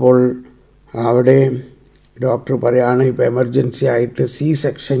 അപ്പോൾ അവിടെ ഡോക്ടർ പറയുകയാണ് ഇപ്പോൾ എമർജൻസി ആയിട്ട്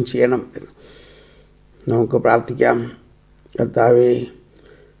C-സെക്ഷൻ ചെയ്യണം എന്ന്. നമുക്ക് പ്രാർത്ഥിക്കാം. കർത്താവേ,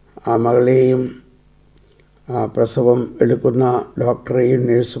 ആ മകളെയും ആ പ്രസവം എടുക്കുന്ന ഡോക്ടറെയും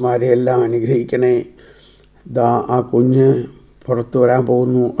നഴ്സുമാരെയും എല്ലാം അനുഗ്രഹിക്കണേ. ആ കുഞ്ഞ് പുറത്തു വരാൻ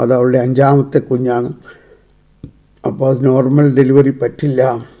പോകുന്നു. അത് അവളുടെ 5ാമത്തെ കുഞ്ഞാണ്. അപ്പോൾ അത് നോർമൽ ഡെലിവറി പറ്റില്ല,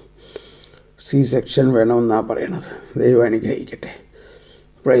 C-സെക്ഷൻ വേണമെന്നാണ് പറയണത്. ദൈവം അനുഗ്രഹിക്കട്ടെ.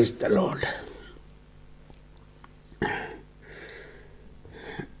 Praise the Lord.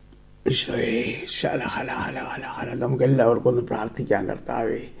 നമുക്കെല്ലാവർക്കും ഒന്ന് പ്രാർത്ഥിക്കാം.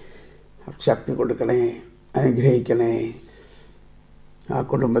 കർത്താവേ, ശക്തി കൊടുക്കണേ, അനുഗ്രഹിക്കണേ, ആ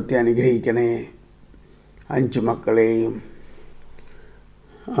കുടുംബത്തെ അനുഗ്രഹിക്കണേ, 5 മക്കളെയും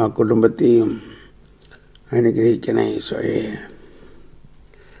ആ കുടുംബത്തെയും അനുഗ്രഹിക്കണേ. ഈശോയെ,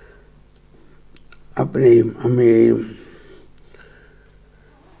 അപ്പനെയും അമ്മയെയും.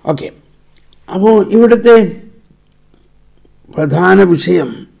 ഓക്കെ, അപ്പോൾ ഇവിടുത്തെ പ്രധാന വിഷയം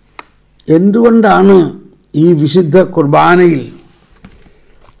എന്തുകൊണ്ടാണ് ഈ വിശുദ്ധ കുർബാനയിൽ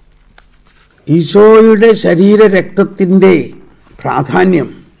ഈശോയുടെ ശരീരരക്തത്തിൻ്റെ പ്രാധാന്യം,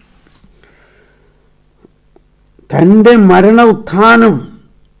 തൻ്റെ മരണ ഉത്ഥാനം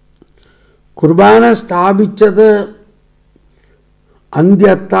കുർബാന സ്ഥാപിച്ചത്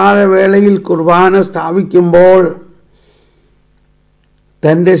അന്ത്യത്താഴവേളയിൽ കുർബാന സ്ഥാപിക്കുമ്പോൾ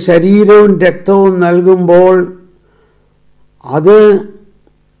തൻ്റെ ശരീരവും രക്തവും നൽകുമ്പോൾ അത്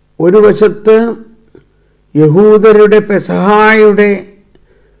ഒരു വശത്ത് യഹൂദരുടെ പെസഹായുടെ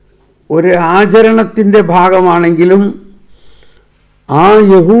ഒരു ആചരണത്തിൻ്റെ ഭാഗമാണെങ്കിലും ആ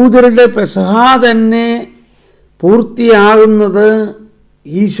യഹൂദരുടെ പെസഹ തന്നെ പൂർത്തിയാകുന്നത്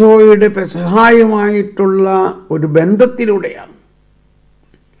ഈശോയുടെ പെസഹായുമായിട്ടുള്ള ഒരു ബന്ധത്തിലൂടെയാണ്.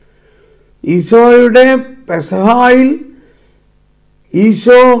 ഈശോയുടെ പെസഹായിൽ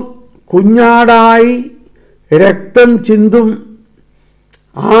ഈശോ കുഞ്ഞാടായി രക്തം ചിന്തും.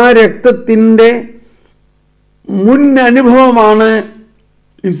 ആ രക്തത്തിൻ്റെ മുൻ അനുഭവമാണ്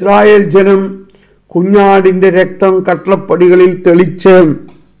ഇസ്രായേൽ ജനം കുഞ്ഞാടിൻ്റെ രക്തം കട്ടളപ്പടികളിൽ തെളിച്ച്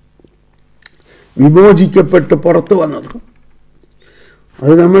വിമോചിക്കപ്പെട്ട് പുറത്തു വന്നത്.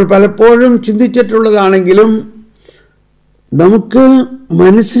 അത് നമ്മൾ പലപ്പോഴും ചിന്തിച്ചിട്ടുള്ളതാണെങ്കിലും നമുക്ക്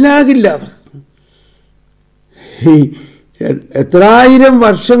മനസ്സിലാകില്ല. എത്രായിരം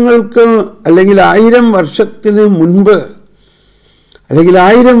വർഷങ്ങൾക്ക് അല്ലെങ്കിൽ 1000 വർഷത്തിന് മുൻപ് അല്ലെങ്കിൽ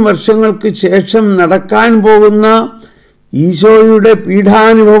 1000 വർഷങ്ങൾക്ക് ശേഷം നടക്കാൻ പോകുന്ന ഈശോയുടെ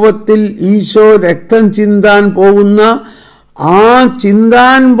പീഠാനുഭവത്തിൽ ഈശോ രക്തം ചിന്താൻ പോകുന്ന ആ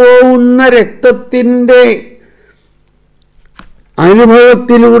ചിന്താൻ പോകുന്ന രക്തത്തിൻ്റെ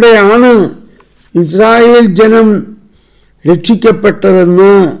അനുഭവത്തിലൂടെയാണ് ഇസ്രായേൽ ജനം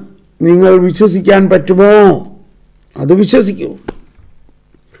രക്ഷിക്കപ്പെട്ടതെന്ന് നിങ്ങൾ വിശ്വസിക്കാൻ പറ്റുമോ? അത് വിശ്വസിക്കൂ.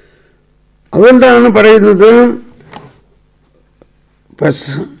 അതുകൊണ്ടാണ് പറയുന്നത്,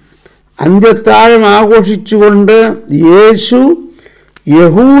 അന്ത്യത്താഴം ആഘോഷിച്ചുകൊണ്ട് യേശു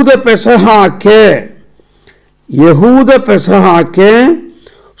യഹൂദ പെസഹാക്ക്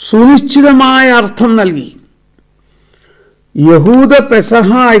സുനിശ്ചിതമായ അർത്ഥം നൽകി. യഹൂദ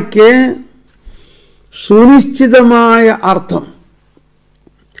പെസഹായ്ക്ക് സുനിശ്ചിതമായ അർത്ഥം,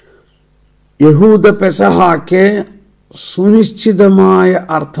 യഹൂദ പെസഹാക്ക് സുനിശ്ചിതമായ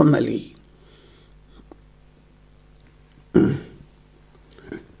അർത്ഥം നൽകി.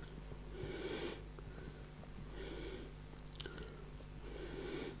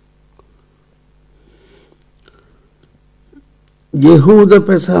 യഹൂദ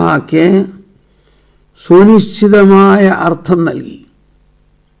പെസഹാക്ക് സുനിശ്ചിതമായ അർത്ഥം നൽകി.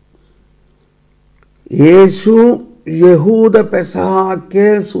 യേശു യഹൂദ പെസഹാക്ക്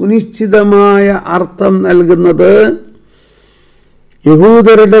സുനിശ്ചിതമായ അർത്ഥം നൽകുന്നത്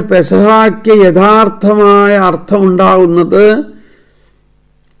യഹൂദരുടെ പെസഹാക്ക് യഥാർത്ഥമായ അർത്ഥമുണ്ടാകുന്നത്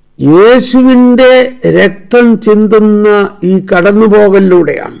യേശുവിൻ്റെ രക്തം ചിന്തുന്ന ഈ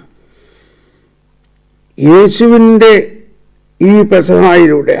കടന്നുപോകലിലൂടെയാണ്. യേശുവിൻ്റെ ഈ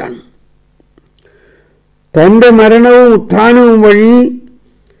പെസഹായിലൂടെയാണ്. തൻ്റെ മരണവും ഉത്ഥാനവും വഴി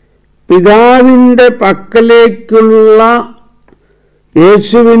പിതാവിൻ്റെ പക്കലേക്കുള്ള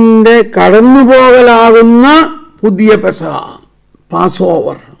യേശുവിൻ്റെ കടന്നുപോകലാകുന്ന പുതിയ പെസഹ, പാസ്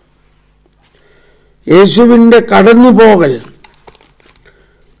ഓവർ. യേശുവിൻ്റെ കടന്നുപോകൽ,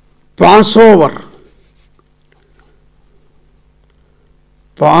 പാസ് ഓവർ.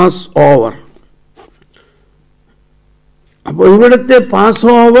 Pass over. അപ്പോൾ ഇവിടുത്തെ പാസ്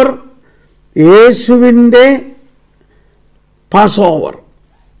ഓവർ യേശുവിൻ്റെ പാസ് ഓവർ,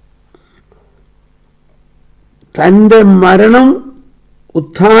 തൻ്റെ മരണം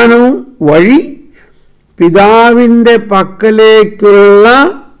ഉത്ഥാനവും വഴി പിതാവിൻ്റെ പക്കലേക്കുള്ള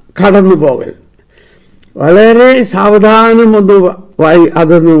കടന്നുപോകൽ. വളരെ സാവധാനം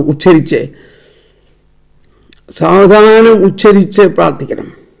അതൊന്ന് സാവധാനം ഉച്ചരിച്ച് പ്രാർത്ഥിക്കണം.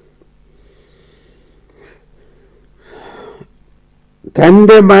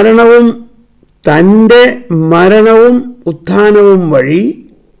 തൻ്റെ മരണവും ഉത്ഥാനവും വഴി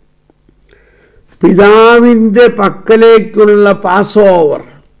പിതാവിൻ്റെ പക്കലേക്കുള്ള പാസ് ഓവർ,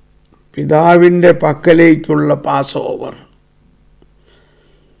 പിതാവിൻ്റെ പക്കലേക്കുള്ള പാസ് ഓവർ.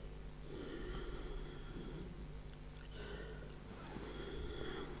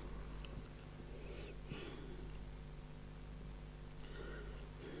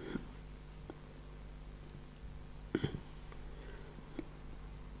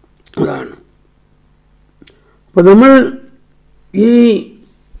 അതാണ്. അപ്പോൾ നമ്മൾ ഈ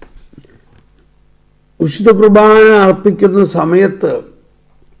വിശുദ്ധ കുർബാന അർപ്പിക്കുന്ന സമയത്ത്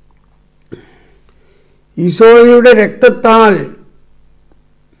ഈശോയുടെ രക്തത്താൽ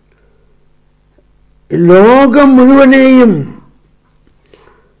ലോകം മുഴുവനെയും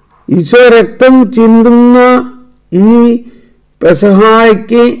ഈശോ രക്തം ചിന്തുന്ന ഈ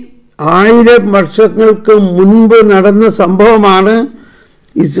പെസഹായ്ക്ക് 1000 വർഷങ്ങൾക്ക് മുൻപ് നടന്ന സംഭവമാണ്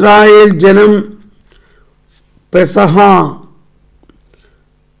ഇസ്രായേൽ ജനം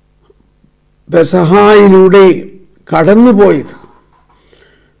പെസഹായിലൂടെ കടന്നുപോയത്.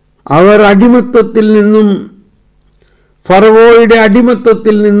 അവർ അടിമത്തത്തിൽ നിന്നും, ഫറവോയുടെ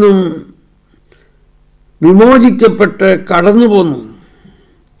അടിമത്തത്തിൽ നിന്നും വിമോചിക്കപ്പെട്ട് കടന്നു പോന്നു.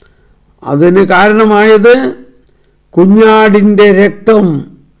 അതിന് കാരണമായത് കുഞ്ഞാടിൻ്റെ രക്തം,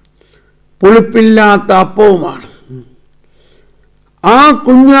 പുളിപ്പില്ലാത്ത അപ്പവുമാണ്. ആ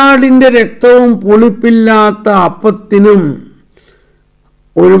കുഞ്ഞാടിൻ്റെ രക്തവും പുളിപ്പില്ലാത്ത അപ്പത്തിനും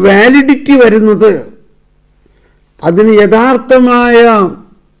ഒരു വാലിഡിറ്റി വരുന്നത്, അതിന് യഥാർത്ഥമായ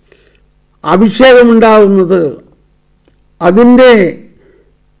അഭിഷേകമുണ്ടാകുന്നത്, അതിൻ്റെ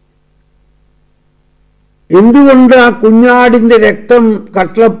എന്തുകൊണ്ട് ആ കുഞ്ഞാടിൻ്റെ രക്തം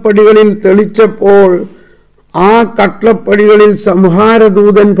കട്ടളപ്പടികളിൽ തെളിച്ചപ്പോൾ ആ കട്ടളപ്പടികളിൽ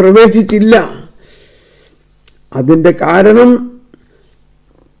സംഹാരദൂതൻ പ്രവേശിച്ചില്ല? അതിൻ്റെ കാരണം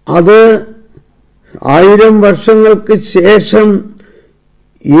അത് 1000 വർഷങ്ങൾക്ക് ശേഷം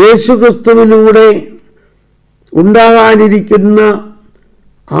യേശുക്രിസ്തുവിലൂടെ ഉണ്ടാകാനിരിക്കുന്ന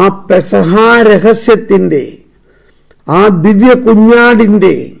ആ പെസഹാ രഹസ്യത്തിൻ്റെ, ആ ദിവ്യ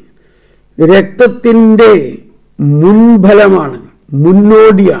കുഞ്ഞാടിൻ്റെ രക്തത്തിൻ്റെ മുൻഫലമാണ്,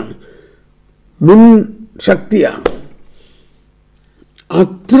 മുന്നോടിയാണ്, മുൻ ശക്തിയാണ്.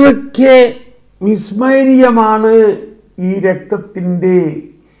 അത്രയ്ക്ക് വിസ്മരണീയമാണ് ഈ രക്തത്തിൻ്റെ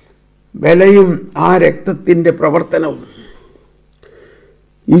വിലയും ആ രക്തത്തിൻ്റെ പ്രവർത്തനവും.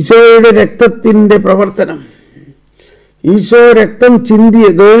 ഈശോയുടെ രക്തത്തിൻ്റെ പ്രവർത്തനം, ഈശോ രക്തം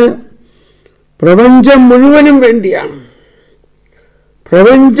ചിന്തിയത് പ്രപഞ്ചം മുഴുവനും വേണ്ടിയാണ്,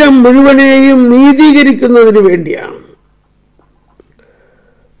 പ്രപഞ്ചം മുഴുവനെയും നീതീകരിക്കുന്നതിന് വേണ്ടിയാണ്.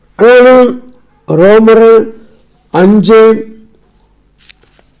 അതാണ് റോമർ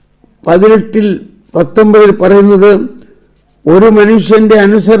 5:18-19 പറയുന്നത്, ഒരു മനുഷ്യന്റെ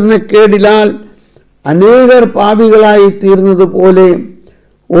അനുസരണക്കേടിലാൽ അനേകർ പാപികളായി തീർന്നതുപോലെ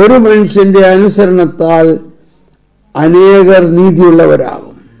ഒരു മനുഷ്യന്റെ അനുസരണത്താൽ അനേകർ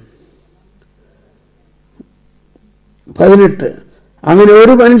നീതിയുള്ളവരാകും. 18 അങ്ങനെ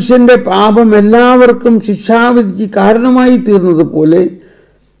ഒരു മനുഷ്യന്റെ പാപം എല്ലാവർക്കും ശിക്ഷാവിധിക്ക് കാരണമായി തീർന്നതുപോലെ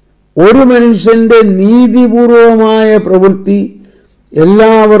ഒരു മനുഷ്യന്റെ നീതിപൂർവമായ പ്രവൃത്തി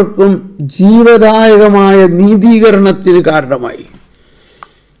എല്ലാവർക്കും ജീവദായകമായ നീതീകരണത്തിന് കാരണമായി.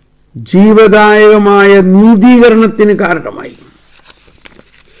 ജീവദായകമായ നീതീകരണത്തിന് കാരണമായി.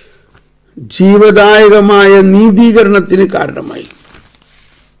 ജീവദായകമായ നീതീകരണത്തിന് കാരണമായി.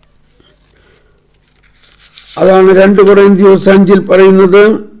 അതാണ് 2 കൊരിന്ത്യർ 5 പറയുന്നത്,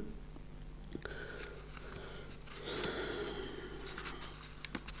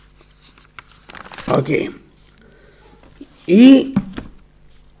 ഓക്കെ, ഈ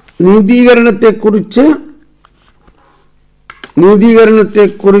നീതീകരണത്തെക്കുറിച്ച്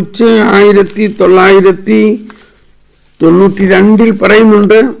 1992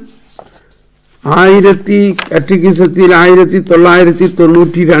 പറയുന്നുണ്ട്. കാറ്റഗിസത്തിൽ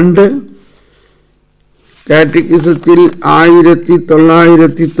 1992, കാറ്റഗിസത്തിൽ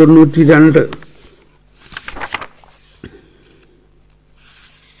 1992.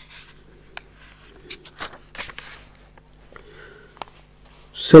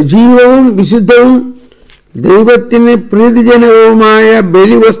 സജീവവും വിശുദ്ധവും ദൈവത്തിന് പ്രീതിജനകവുമായ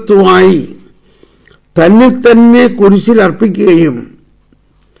ബലിവസ്തുവായി തന്നെ തന്നെ കുരിശിൽ അർപ്പിക്കുകയും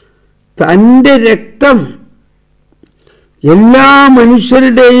തൻ്റെ രക്തം എല്ലാ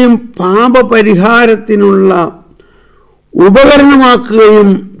മനുഷ്യരുടെയും പാപപരിഹാരത്തിനുള്ള ഉപകരണമാക്കുകയും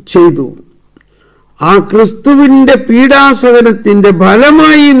ചെയ്തു. ആ ക്രിസ്തുവിൻ്റെ പീഡാസഹനത്തിൻ്റെ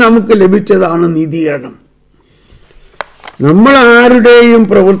ഫലമായി നമുക്ക് ലഭിച്ചതാണ് നീതീകരണം. നമ്മൾ ആരുടെയും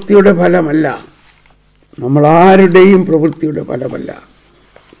പ്രവൃത്തിയുടെ ഫലമല്ല, നമ്മൾ ആരുടെയും പ്രവൃത്തിയുടെ ഫലമല്ല.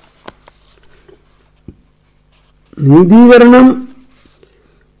 നീതീകരണം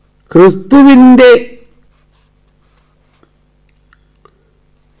ക്രിസ്തുവിൻ്റെ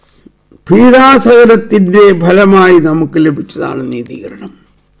പീഡാസഹനത്തിൻ്റെ ഫലമായി നമുക്ക് ലഭിച്ചതാണ് നീതീകരണം.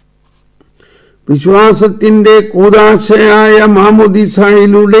 വിശ്വാസത്തിൻ്റെ കൂദാശയായ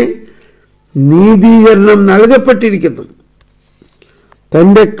മാമോദീസായിലൂടെ നീതീകരണം നൽകപ്പെട്ടിരിക്കുന്നു.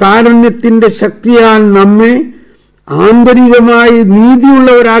 തൻ്റെ കാരുണ്യത്തിൻ്റെ ശക്തിയാൽ നമ്മെ ആന്തരികമായി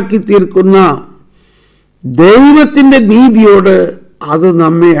നീതിയുള്ളവരാക്കി തീർക്കുന്ന ദൈവത്തിൻ്റെ നീതിയോട് അത്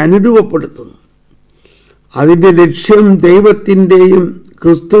നമ്മെ അനുരൂപപ്പെടുത്തുന്നു. അതിൻ്റെ ലക്ഷ്യം ദൈവത്തിൻ്റെയും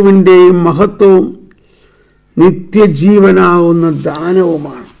ക്രിസ്തുവിൻ്റെയും മഹത്വവും നിത്യജീവനാകുന്ന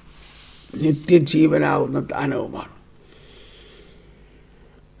ദാനവുമാണ്. നിത്യജീവനാകുന്ന ദാനവുമാണ്.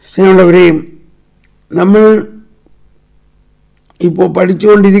 സ്നേഹമുള്ളവരെയും നമ്മൾ ഇപ്പോൾ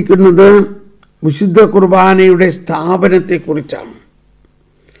പഠിച്ചുകൊണ്ടിരിക്കുന്നത് വിശുദ്ധ കുർബാനയുടെ സ്ഥാപനത്തെക്കുറിച്ചാണ്.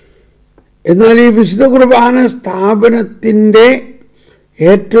 എന്നാൽ ഈ വിശുദ്ധ കുർബാന സ്ഥാപനത്തിൻ്റെ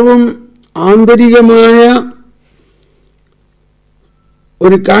ഏറ്റവും ആന്തരികമായ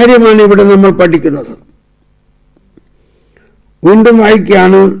ഒരു കാര്യമാണ് ഇവിടെ നമ്മൾ പഠിക്കുന്നത്. വീണ്ടും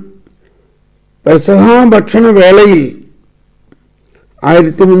വായിക്കുകയാണ്. പെസഹ ഭക്ഷണവേളയിൽ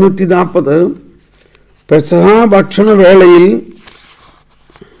 1340 പെസഹ ഭക്ഷണവേളയിൽ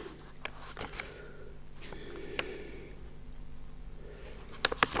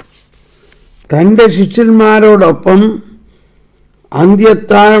തൻ്റെ ശിഷ്യന്മാരോടൊപ്പം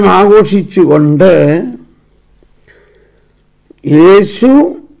അന്ത്യത്താഴം ആഘോഷിച്ചുകൊണ്ട് യേശു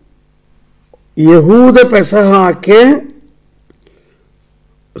യഹൂദ പെസഹാക്ക്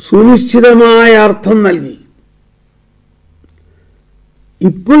സുനിശ്ചിതമായ അർത്ഥം നൽകി.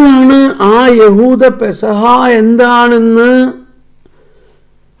 ഇപ്പോഴാണ് ആ യഹൂദ പെസഹ എന്താണെന്ന്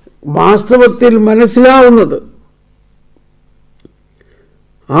വാസ്തവത്തിൽ മനസ്സിലാവുന്നത്.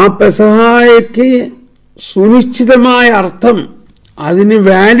 ആ പെസഹായ്ക്ക് സുനിശ്ചിതമായ അർത്ഥം, അതിന്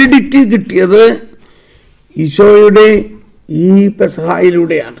വാലിഡിറ്റി കിട്ടിയത് ഈശോയുടെ ഈ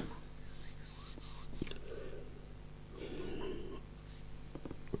പെസഹായിലൂടെയാണ്.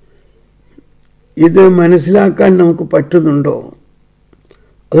 ഇത് മനസ്സിലാക്കാൻ നമുക്ക് പറ്റുന്നുണ്ടോ?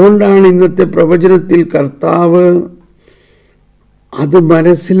 അതുകൊണ്ടാണ് ഇന്നത്തെ പ്രവചനത്തിൽ കർത്താവ് അത്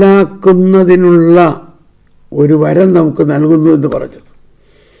മനസ്സിലാക്കുന്നതിനുള്ള ഒരു വരം നമുക്ക് നൽകുന്നു എന്ന് പറഞ്ഞത്.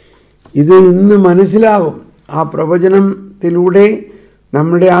 ഇത് ഇന്ന് മനസ്സിലാകും. ആ പ്രവചനത്തിലൂടെ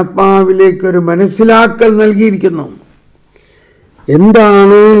നമ്മുടെ ആത്മാവിലേക്കൊരു മനസ്സിലാക്കൽ നൽകിയിരിക്കുന്നു.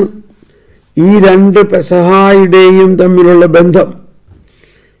 എന്താണ് ഈ രണ്ട് പെസഹായുടെയും തമ്മിലുള്ള ബന്ധം?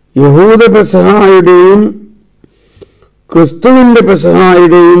 യഹൂദ പെസഹായുടെയും ക്രിസ്തുവിൻ്റെ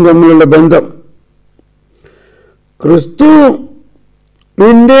പെസഹായുടെയും തമ്മിലുള്ള ബന്ധം. ക്രിസ്തുവിൻ്റെ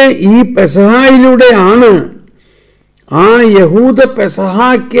ഈ പെസഹായിലൂടെയാണ് ആ യഹൂദ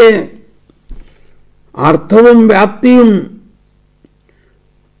പെസഹായ്ക്ക് അർത്ഥവും വ്യാപ്തിയും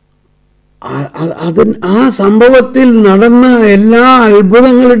ആ സംഭവത്തിൽ നടന്ന എല്ലാ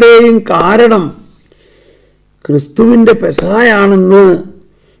അത്ഭുതങ്ങളുടെയും കാരണം ക്രിസ്തുവിൻ്റെ പെസഹായാണെന്ന്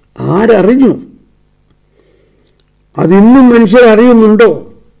ആരറിഞ്ഞു? അതിന്നും മനുഷ്യർ അറിയുന്നുണ്ടോ?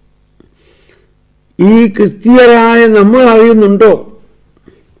 ഈ ക്രിസ്തീയരായ നമ്മൾ അറിയുന്നുണ്ടോ?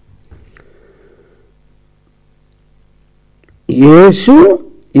 യേശു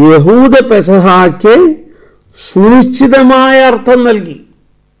യഹൂദ പെസഹായ്ക്ക് സുനിശ്ചിതമായ അർത്ഥം നൽകി.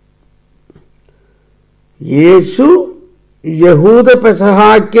 യേശു യഹൂദ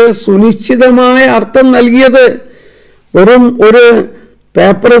പെസഹായ്ക്ക് സുനിശ്ചിതമായ അർത്ഥം നൽകിയത് വെറും ഒരു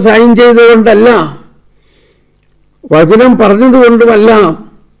പേപ്പർ സൈൻ ചെയ്തുകൊണ്ടല്ല, വചനം പറഞ്ഞതുകൊണ്ടുമല്ല,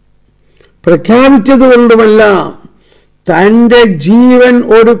 പ്രഖ്യാപിച്ചതുകൊണ്ടുമല്ല, തൻ്റെ ജീവൻ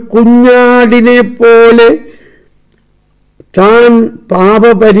ഒരു കുഞ്ഞാടിനെ പോലെ താൻ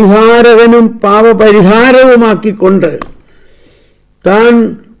പാപപരിഹാരകനും പാപപരിഹാരവുമാക്കിക്കൊണ്ട് താൻ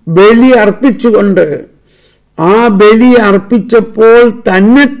ബലി അർപ്പിച്ചുകൊണ്ട് ആ ബലി അർപ്പിച്ചപ്പോൾ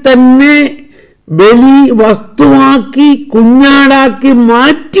തന്നെ തന്നെ ബലി വസ്തുവാക്കി കുഞ്ഞാടാക്കി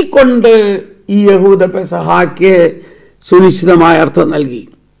മാറ്റിക്കൊണ്ട് ഈ യഹൂദ പെസഹായ്ക്ക് സുനിശ്ചിതമായ അർത്ഥം നൽകി.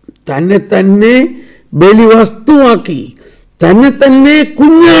 തന്നെ തന്നെ ബലി വസ്തുവാക്കി, തന്നെ തന്നെ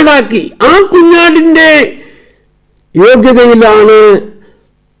കുഞ്ഞാടാക്കി. ആ കുഞ്ഞാടിൻ്റെ യോഗ്യതയിലാണ്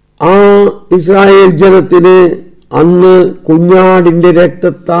ആ ഇസ്രായേൽ ജനത്തിന് അന്ന് കുഞ്ഞാടിൻ്റെ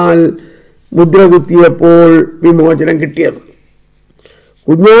രക്തത്താൽ മുദ്ര കുത്തിയപ്പോൾ വിമോചനം കിട്ടിയത്.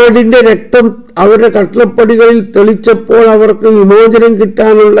 കുഞ്ഞാടിൻ്റെ രക്തം അവരുടെ കട്ടിളപ്പടികളിൽ തെളിച്ചപ്പോൾ അവർക്ക് വിമോചനം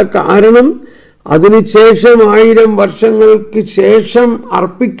കിട്ടാനുള്ള കാരണം അതിനുശേഷം 1000 വർഷങ്ങൾക്ക് ശേഷം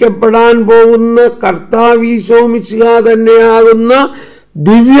അർപ്പിക്കപ്പെടാൻ പോകുന്ന കർത്താവ് ഈശോ മിശിഹാ തന്നെയാകുന്ന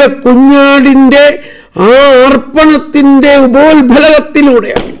ദിവ്യ കുഞ്ഞാടിൻ്റെ ആ അർപ്പണത്തിൻ്റെ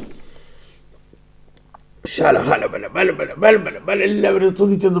ഉപോത്ഫലത്തിലൂടെയാണ്. എല്ലാവരും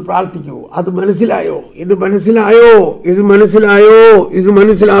സ്തുതിച്ചെന്ന് പ്രാർത്ഥിക്കൂ. അത് മനസ്സിലായോ? ഇത് മനസ്സിലായോ? ഇത് മനസ്സിലായോ? ഇത്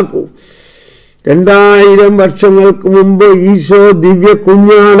മനസ്സിലാക്കൂ. 2000 വർഷങ്ങൾക്ക് മുമ്പ് ഈശോ ദിവ്യ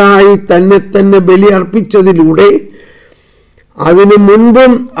കുഞ്ഞാടായി തന്നെ തന്നെ ബലി അർപ്പിച്ചതിലൂടെ അതിനു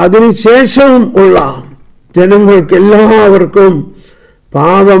മുൻപും അതിനുശേഷവും ഉള്ള ജനങ്ങൾക്ക് എല്ലാവർക്കും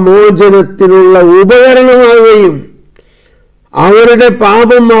പാപമോചനത്തിനുള്ള ഉപകരണമാവുകയും അവരുടെ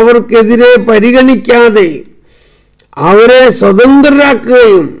പാപം അവർക്കെതിരെ പരിഗണിക്കാതെ അവരെ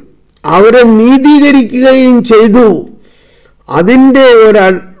സ്വതന്ത്രരാക്കുകയും അവരെ നീതീകരിക്കുകയും ചെയ്തു. അതിൻ്റെ ഒരു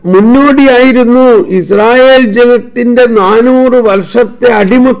മുന്നോടിയായിരുന്നു ഇസ്രായേൽ ജനത്തിൻ്റെ 400 വർഷത്തെ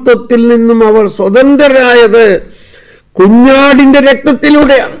അടിമത്തത്തിൽ നിന്നും അവർ സ്വതന്ത്രരായത് കുഞ്ഞാടിൻ്റെ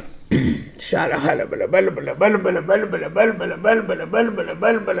രക്തത്തിലൂടെയാണ്.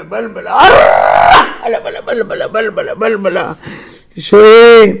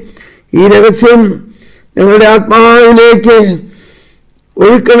 ഈ രഹസ്യം ഞങ്ങളുടെ ആത്മാവിലേക്ക്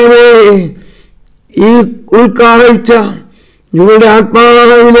ഒഴുക്കണമേ. ഈ ഉൾക്കാഴ്ച ഞങ്ങളുടെ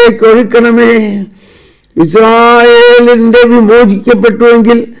ആത്മാവിലേക്ക് ഒഴുക്കണമേ. ഇസ്രായേലിന്റെ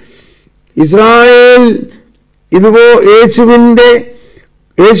വിമോചിക്കപ്പെട്ടുവെങ്കിൽ ഇസ്രായേൽ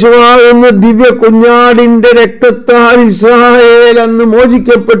യേശുവാകുന്ന ദിവ്യ കുഞ്ഞാടിന്റെ രക്തത്താൽ ഇസ്രായേൽ അന്ന്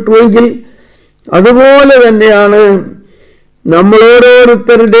മോചിക്കപ്പെട്ടുവെങ്കിൽ അതുപോലെ തന്നെയാണ് നമ്മൾ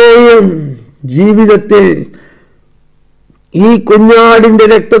ഓരോരുത്തരുടെയും ജീവിതത്തിൽ ഈ കുഞ്ഞാടിന്റെ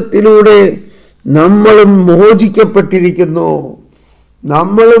രക്തത്തിലൂടെ നമ്മളും മോചിക്കപ്പെട്ടിരിക്കുന്നു.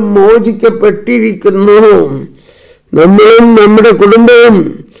 നമ്മളും നമ്മളും നമ്മുടെ കുടുംബവും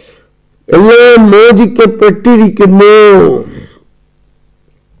എല്ലാം മോചിക്കപ്പെട്ടിരിക്കുന്നു.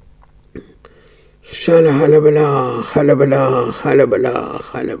 ഹലബല ഹലബല ഹലബല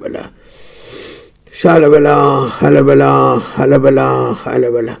ഹലബല ശാലബല ഹലബല ഹലബല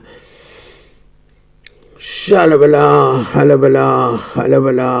ഹലബല ശാലബല ഹലബല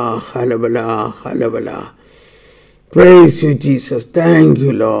ഹലബല ഹലബല ഹലബല. Praise you, Jesus. Thank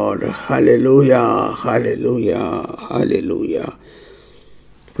you, Lord. Hallelujah, hallelujah, hallelujah.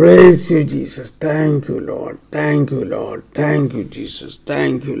 Praise you, Jesus. Thank you, Lord. Thank you, Lord. Thank you, Jesus.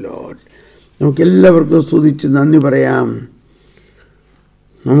 Thank you, Lord. നമുക്കെല്ലാവർക്കും സ്തുതിച്ച് നന്ദി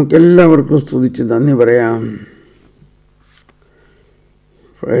പറയാം.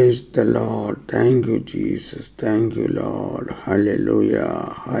 Praise the Lord. Thank you, Jesus. Thank you, Lord. Hallelujah,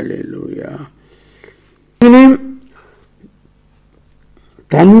 hallelujah.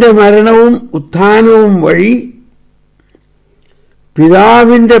 തൻ്റെ മരണവും ഉത്ഥാനവും വഴി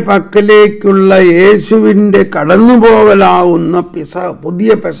പിതാവിൻ്റെ പക്കലേക്കുള്ള യേശുവിൻ്റെ കടന്നുപോകലാവുന്ന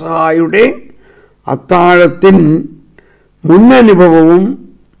പുതിയ പെസഹായുടെ അത്താഴത്തിൻ മുന്നനുഭവവും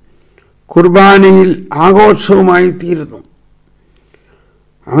കുർബാനയിൽ ആഘോഷവുമായി തീരുന്നു.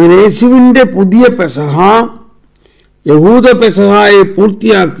 അങ്ങനെ യേശുവിൻ്റെ പുതിയ പെസഹ യഹൂദ പെസഹായെ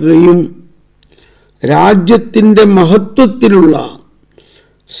പൂർത്തിയാക്കുകയും രാജ്യത്തിൻ്റെ മഹത്വത്തിലുള്ള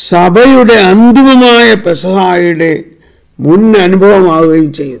സഭയുടെ അന്തിമമായ പെസഹായുടെ മുൻ അനുഭവമാവുകയും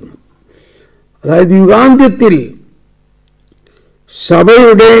ചെയ്യുന്നു. അതായത് യുഗാന്ത്യത്തിൽ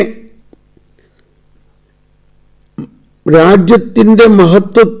സഭയുടെ രാജ്യത്തിൻ്റെ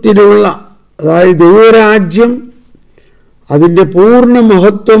മഹത്വത്തിലുള്ള, അതായത് ദൈവരാജ്യം അതിൻ്റെ പൂർണ്ണ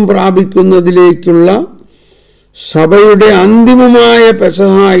മഹത്വം പ്രാപിക്കുന്നതിലേക്കുള്ള സഭയുടെ അന്തിമമായ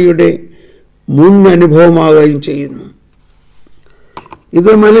പെസഹായുടെ മുൻ അനുഭവമാവുകയും ചെയ്യുന്നു.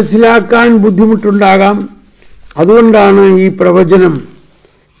 ഇത് മനസ്സിലാക്കാൻ ബുദ്ധിമുട്ടുണ്ടാകാം. അതുകൊണ്ടാണ് ഈ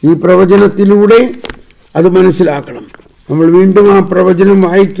പ്രവചനത്തിലൂടെ അത് മനസ്സിലാക്കണം. നമ്മൾ വീണ്ടും ആ പ്രവചനം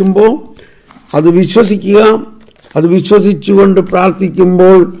വായിക്കുമ്പോൾ അത് വിശ്വസിക്കുക. അത് വിശ്വസിച്ചുകൊണ്ട്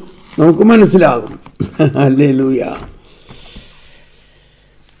പ്രാർത്ഥിക്കുമ്പോൾ നമുക്ക് മനസ്സിലാകും. ഹല്ലേലൂയ.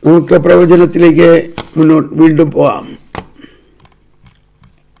 നമുക്ക് പ്രവചനത്തിലേക്ക് വീണ്ടും പോകാം.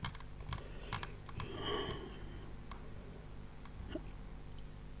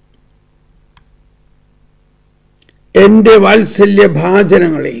 എൻ്റെ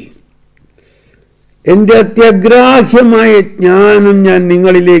വാത്സല്യഭാജനങ്ങളെ, എൻ്റെ അത്യഗ്രാഹ്യമായ ജ്ഞാനം ഞാൻ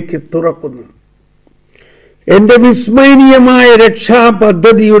നിങ്ങളിലേക്ക് തുറക്കുന്നു. എൻ്റെ വിസ്മരണീയമായ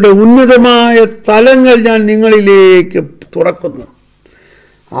രക്ഷാപദ്ധതിയുടെ ഉന്നതമായ തലങ്ങൾ ഞാൻ നിങ്ങളിലേക്ക് തുറക്കുന്നു.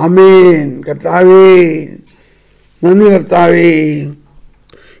 ആമേൻ. കർത്താവേ, നന്ദി കർത്താവേ.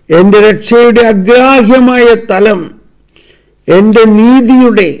 എൻ്റെ രക്ഷയുടെ അഗ്രാഹ്യമായ തലം,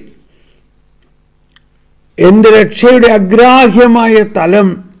 എൻ്റെ രക്ഷയുടെ അഗ്രാഹ്യമായ തലം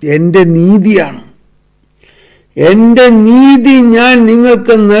എൻ്റെ നീതിയാണ്. എൻ്റെ നീതി ഞാൻ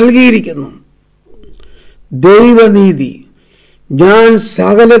നിങ്ങൾക്ക് നൽകിയിരിക്കുന്നു. ദൈവനീതി. ഞാൻ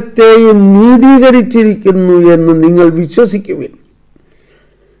സകലത്തെയും നീതീകരിച്ചിരിക്കുന്നു എന്ന് നിങ്ങൾ വിശ്വസിക്കുവിൻ.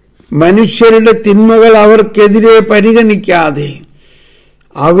 മനുഷ്യരുടെ തിന്മകൾ അവർക്കെതിരെ പരിഗണിക്കാതെ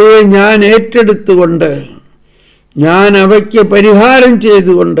അവയെ ഞാൻ ഏറ്റെടുത്തുകൊണ്ട്, ഞാൻ അവയ്ക്ക് പരിഹാരം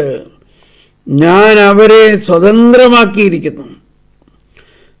ചെയ്തുകൊണ്ട് ഞാൻ അവരെ സ്വതന്ത്രമാക്കിയിരിക്കുന്നു.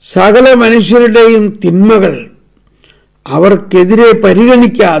 സകല മനുഷ്യരുടെയും തിന്മകൾ അവർക്കെതിരെ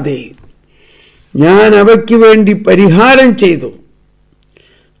പരിഗണിക്കാതെ ഞാൻ അവയ്ക്ക് വേണ്ടി പരിഹാരം ചെയ്തു.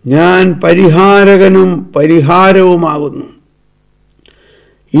 ഞാൻ പരിഹാരകനും പരിഹാരവുമാകുന്നു.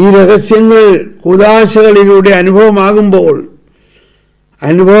 ഈ രഹസ്യങ്ങൾ കൂദാശകളിലൂടെ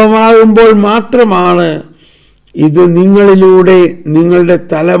അനുഭവമാകുമ്പോൾ മാത്രമാണ് ഇത് നിങ്ങളിലൂടെ നിങ്ങളുടെ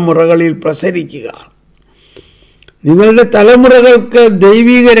തലമുറകളിൽ പ്രസരിക്കുക. നിങ്ങളുടെ തലമുറകൾക്ക്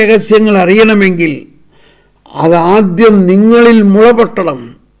ദൈവിക രഹസ്യങ്ങൾ അറിയണമെങ്കിൽ അതാദ്യം നിങ്ങളിൽ മുളപൊട്ടണം.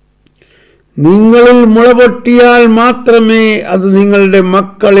 നിങ്ങളിൽ മുളപൊട്ടിയാൽ മാത്രമേ അത് നിങ്ങളുടെ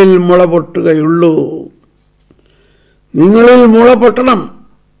മക്കളിൽ മുളപൊട്ടുകയുള്ളൂ. നിങ്ങളിൽ മുളപൊട്ടണം.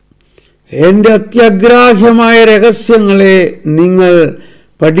 എൻ്റെ അത്യഗ്രാഹ്യമായ രഹസ്യങ്ങളെ നിങ്ങൾ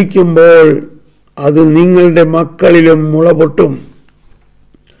പഠിക്കുമ്പോൾ അത് നിങ്ങളുടെ മക്കളിലും മുളപൊട്ടും.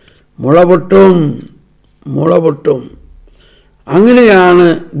 മുളപൊട്ടും മുളപൊട്ടും. അങ്ങനെയാണ്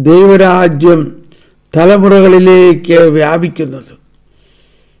ദൈവരാജ്യം തലമുറകളിലേക്ക് വ്യാപിക്കുന്നത്.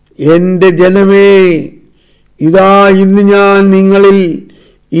 എൻ്റെ ജനമേ, ഇതാ ഇന്ന് ഞാൻ നിങ്ങളിൽ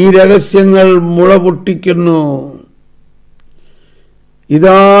ഈ രഹസ്യങ്ങൾ മുളപൊട്ടിക്കുന്നു.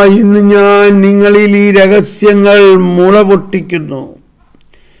 ഇതാ ഇന്ന് ഞാൻ നിങ്ങളിൽ ഈ രഹസ്യങ്ങൾ മുളപൊട്ടിക്കുന്നു.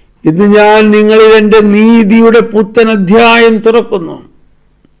 ഇന്ന് ഞാൻ നിങ്ങളിൽ എൻ്റെ നീതിയുടെ പുത്തൻ അധ്യായം തുറക്കുന്നു.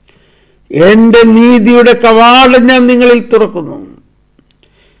 എൻ്റെ നീതിയുടെ കവാടം ഞാൻ നിങ്ങളിൽ തുറക്കുന്നു.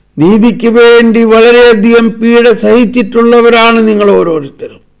 നീതിക്ക് വേണ്ടി വളരെയധികം പീഡ സഹിച്ചിട്ടുള്ളവരാണ് നിങ്ങൾ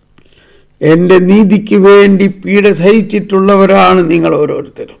ഓരോരുത്തരും. എൻ്റെ നീതിക്ക് വേണ്ടി പീഡ സഹിച്ചിട്ടുള്ളവരാണ് നിങ്ങൾ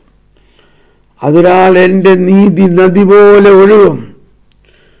ഓരോരുത്തരും. അതിനാൽ എൻ്റെ നീതി നദി പോലെ ഒഴുകും.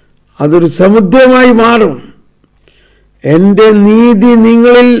 അതൊരു സമുദ്രമായി മാറും. എൻ്റെ നീതി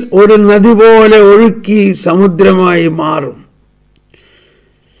നിങ്ങളിൽ ഒരു നദി പോലെ ഒഴുക്കി സമുദ്രമായി മാറും.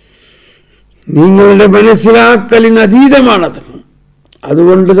 നിങ്ങളുടെ മനസ്സിലാക്കലിന് അതീതമാണത്.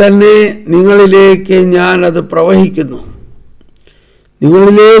 അതുകൊണ്ട് തന്നെ നിങ്ങളിലേക്ക് ഞാനത് പ്രവഹിക്കുന്നു.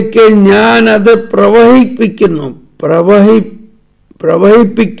 നിങ്ങളിലേക്ക് ഞാനത് പ്രവഹിപ്പിക്കുന്നു.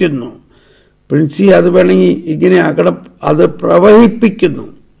 പ്രിൻസി, അത് വേണമെങ്കിൽ ഇങ്ങനെ ആക്കണം. അത് പ്രവഹിപ്പിക്കുന്നു.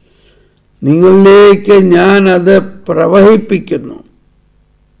 നിങ്ങളിലേക്ക് ഞാനത് പ്രവഹിക്കുന്നു.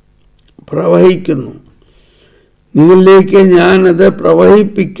 നിങ്ങളിലേക്ക് ഞാനത്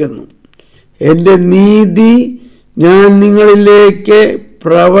പ്രവഹിപ്പിക്കുന്നു. എൻ്റെ നീതി ഞാൻ നിങ്ങളിലേക്ക്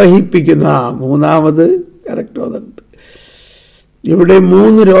പ്രവഹിപ്പിക്കുന്നു. മൂന്നാമത് കറക്റ്റ് വന്നിട്ടുണ്ട്. ഇവിടെ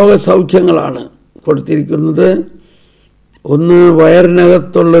 3 രോഗസൗഖ്യങ്ങളാണ് കൊടുത്തിരിക്കുന്നത്. ഒന്ന്,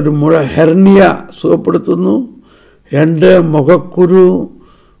 വയറിനകത്തുള്ളൊരു മുഴ ഹെർണിയ സുഖപ്പെടുത്തുന്നു. 2, മുഖക്കുരു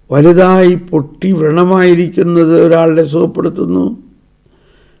വലുതായി പൊട്ടി വ്രണമായിരിക്കുന്നത് ഒരാളുടെ സുഖപ്പെടുത്തുന്നു.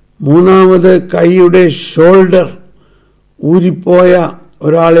 3, കൈയുടെ ഷോൾഡർ ഊരിപ്പോയ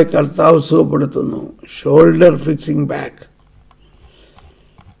ഒരാളെ കർത്താവ് സുഖപ്പെടുത്തുന്നു. Shoulder fixing back.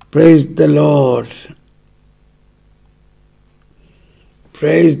 Praise the Lord.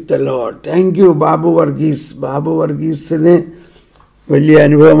 Praise the Lord. Thank you Babu Varghese. Babu വർഗീസിന് വലിയ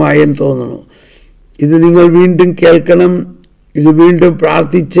അനുഭവമായെന്ന് തോന്നുന്നു. ഇത് നിങ്ങൾ വീണ്ടും കേൾക്കണം. ഇത് വീണ്ടും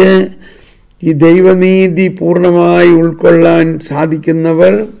പ്രാർത്ഥിച്ച് ഈ ദൈവനീതി പൂർണ്ണമായി ഉൾക്കൊള്ളാൻ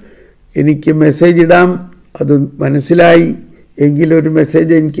സാധിക്കുന്നവർ എനിക്ക് മെസ്സേജ് ഇടാം. അത് മനസ്സിലായി എങ്കിലൊരു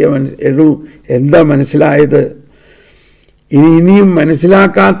മെസ്സേജ് എനിക്ക് എന്താ മനസ്സിലായത്. ഇനിയും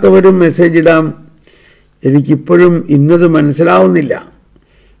മനസ്സിലാക്കാത്തവരും മെസ്സേജ് ഇടാം. എനിക്കിപ്പോഴും ഇന്നത് മനസ്സിലാവുന്നില്ല.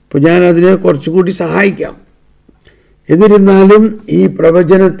 അപ്പോൾ ഞാൻ അതിനെ കുറച്ചുകൂടി സഹായിക്കാം. എന്നിരുന്നാലും ഈ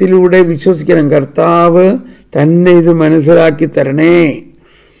പ്രവചനത്തിലൂടെ വിശ്വസിക്കണം. കർത്താവ് തന്നെ ഇത് മനസ്സിലാക്കി തരണേ.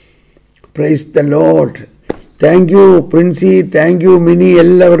 Praise the Lord. Thank you Princy, thank you mini.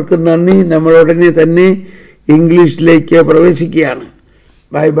 എല്ലാവർക്കും നന്ദി. നമ്മൾ ഉടനെ തന്നെ ഇംഗ്ലീഷിലേക്ക് പ്രവേശിക്കുകയാണ്.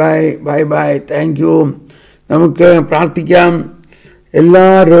 Bye bye bye bye. Thank you. നമുക്ക് പ്രാർത്ഥിക്കാം. എല്ലാ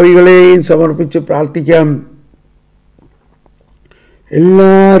രോഗികളെയും സമർപ്പിച്ച് പ്രാർത്ഥിക്കാം.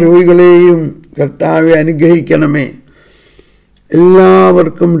 എല്ലാ രോഗികളെയും കർത്താവെ അനുഗ്രഹിക്കണമേ.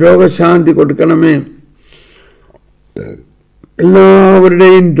 എല്ലാവർക്കും രോഗശാന്തി കൊടുക്കണമേ.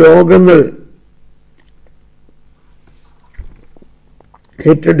 എല്ലാവരുടെയും രോഗങ്ങൾ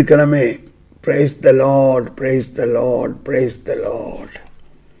ഏറ്റെടുക്കണമേ. Praise the Lord. Praise the Lord. Praise the Lord.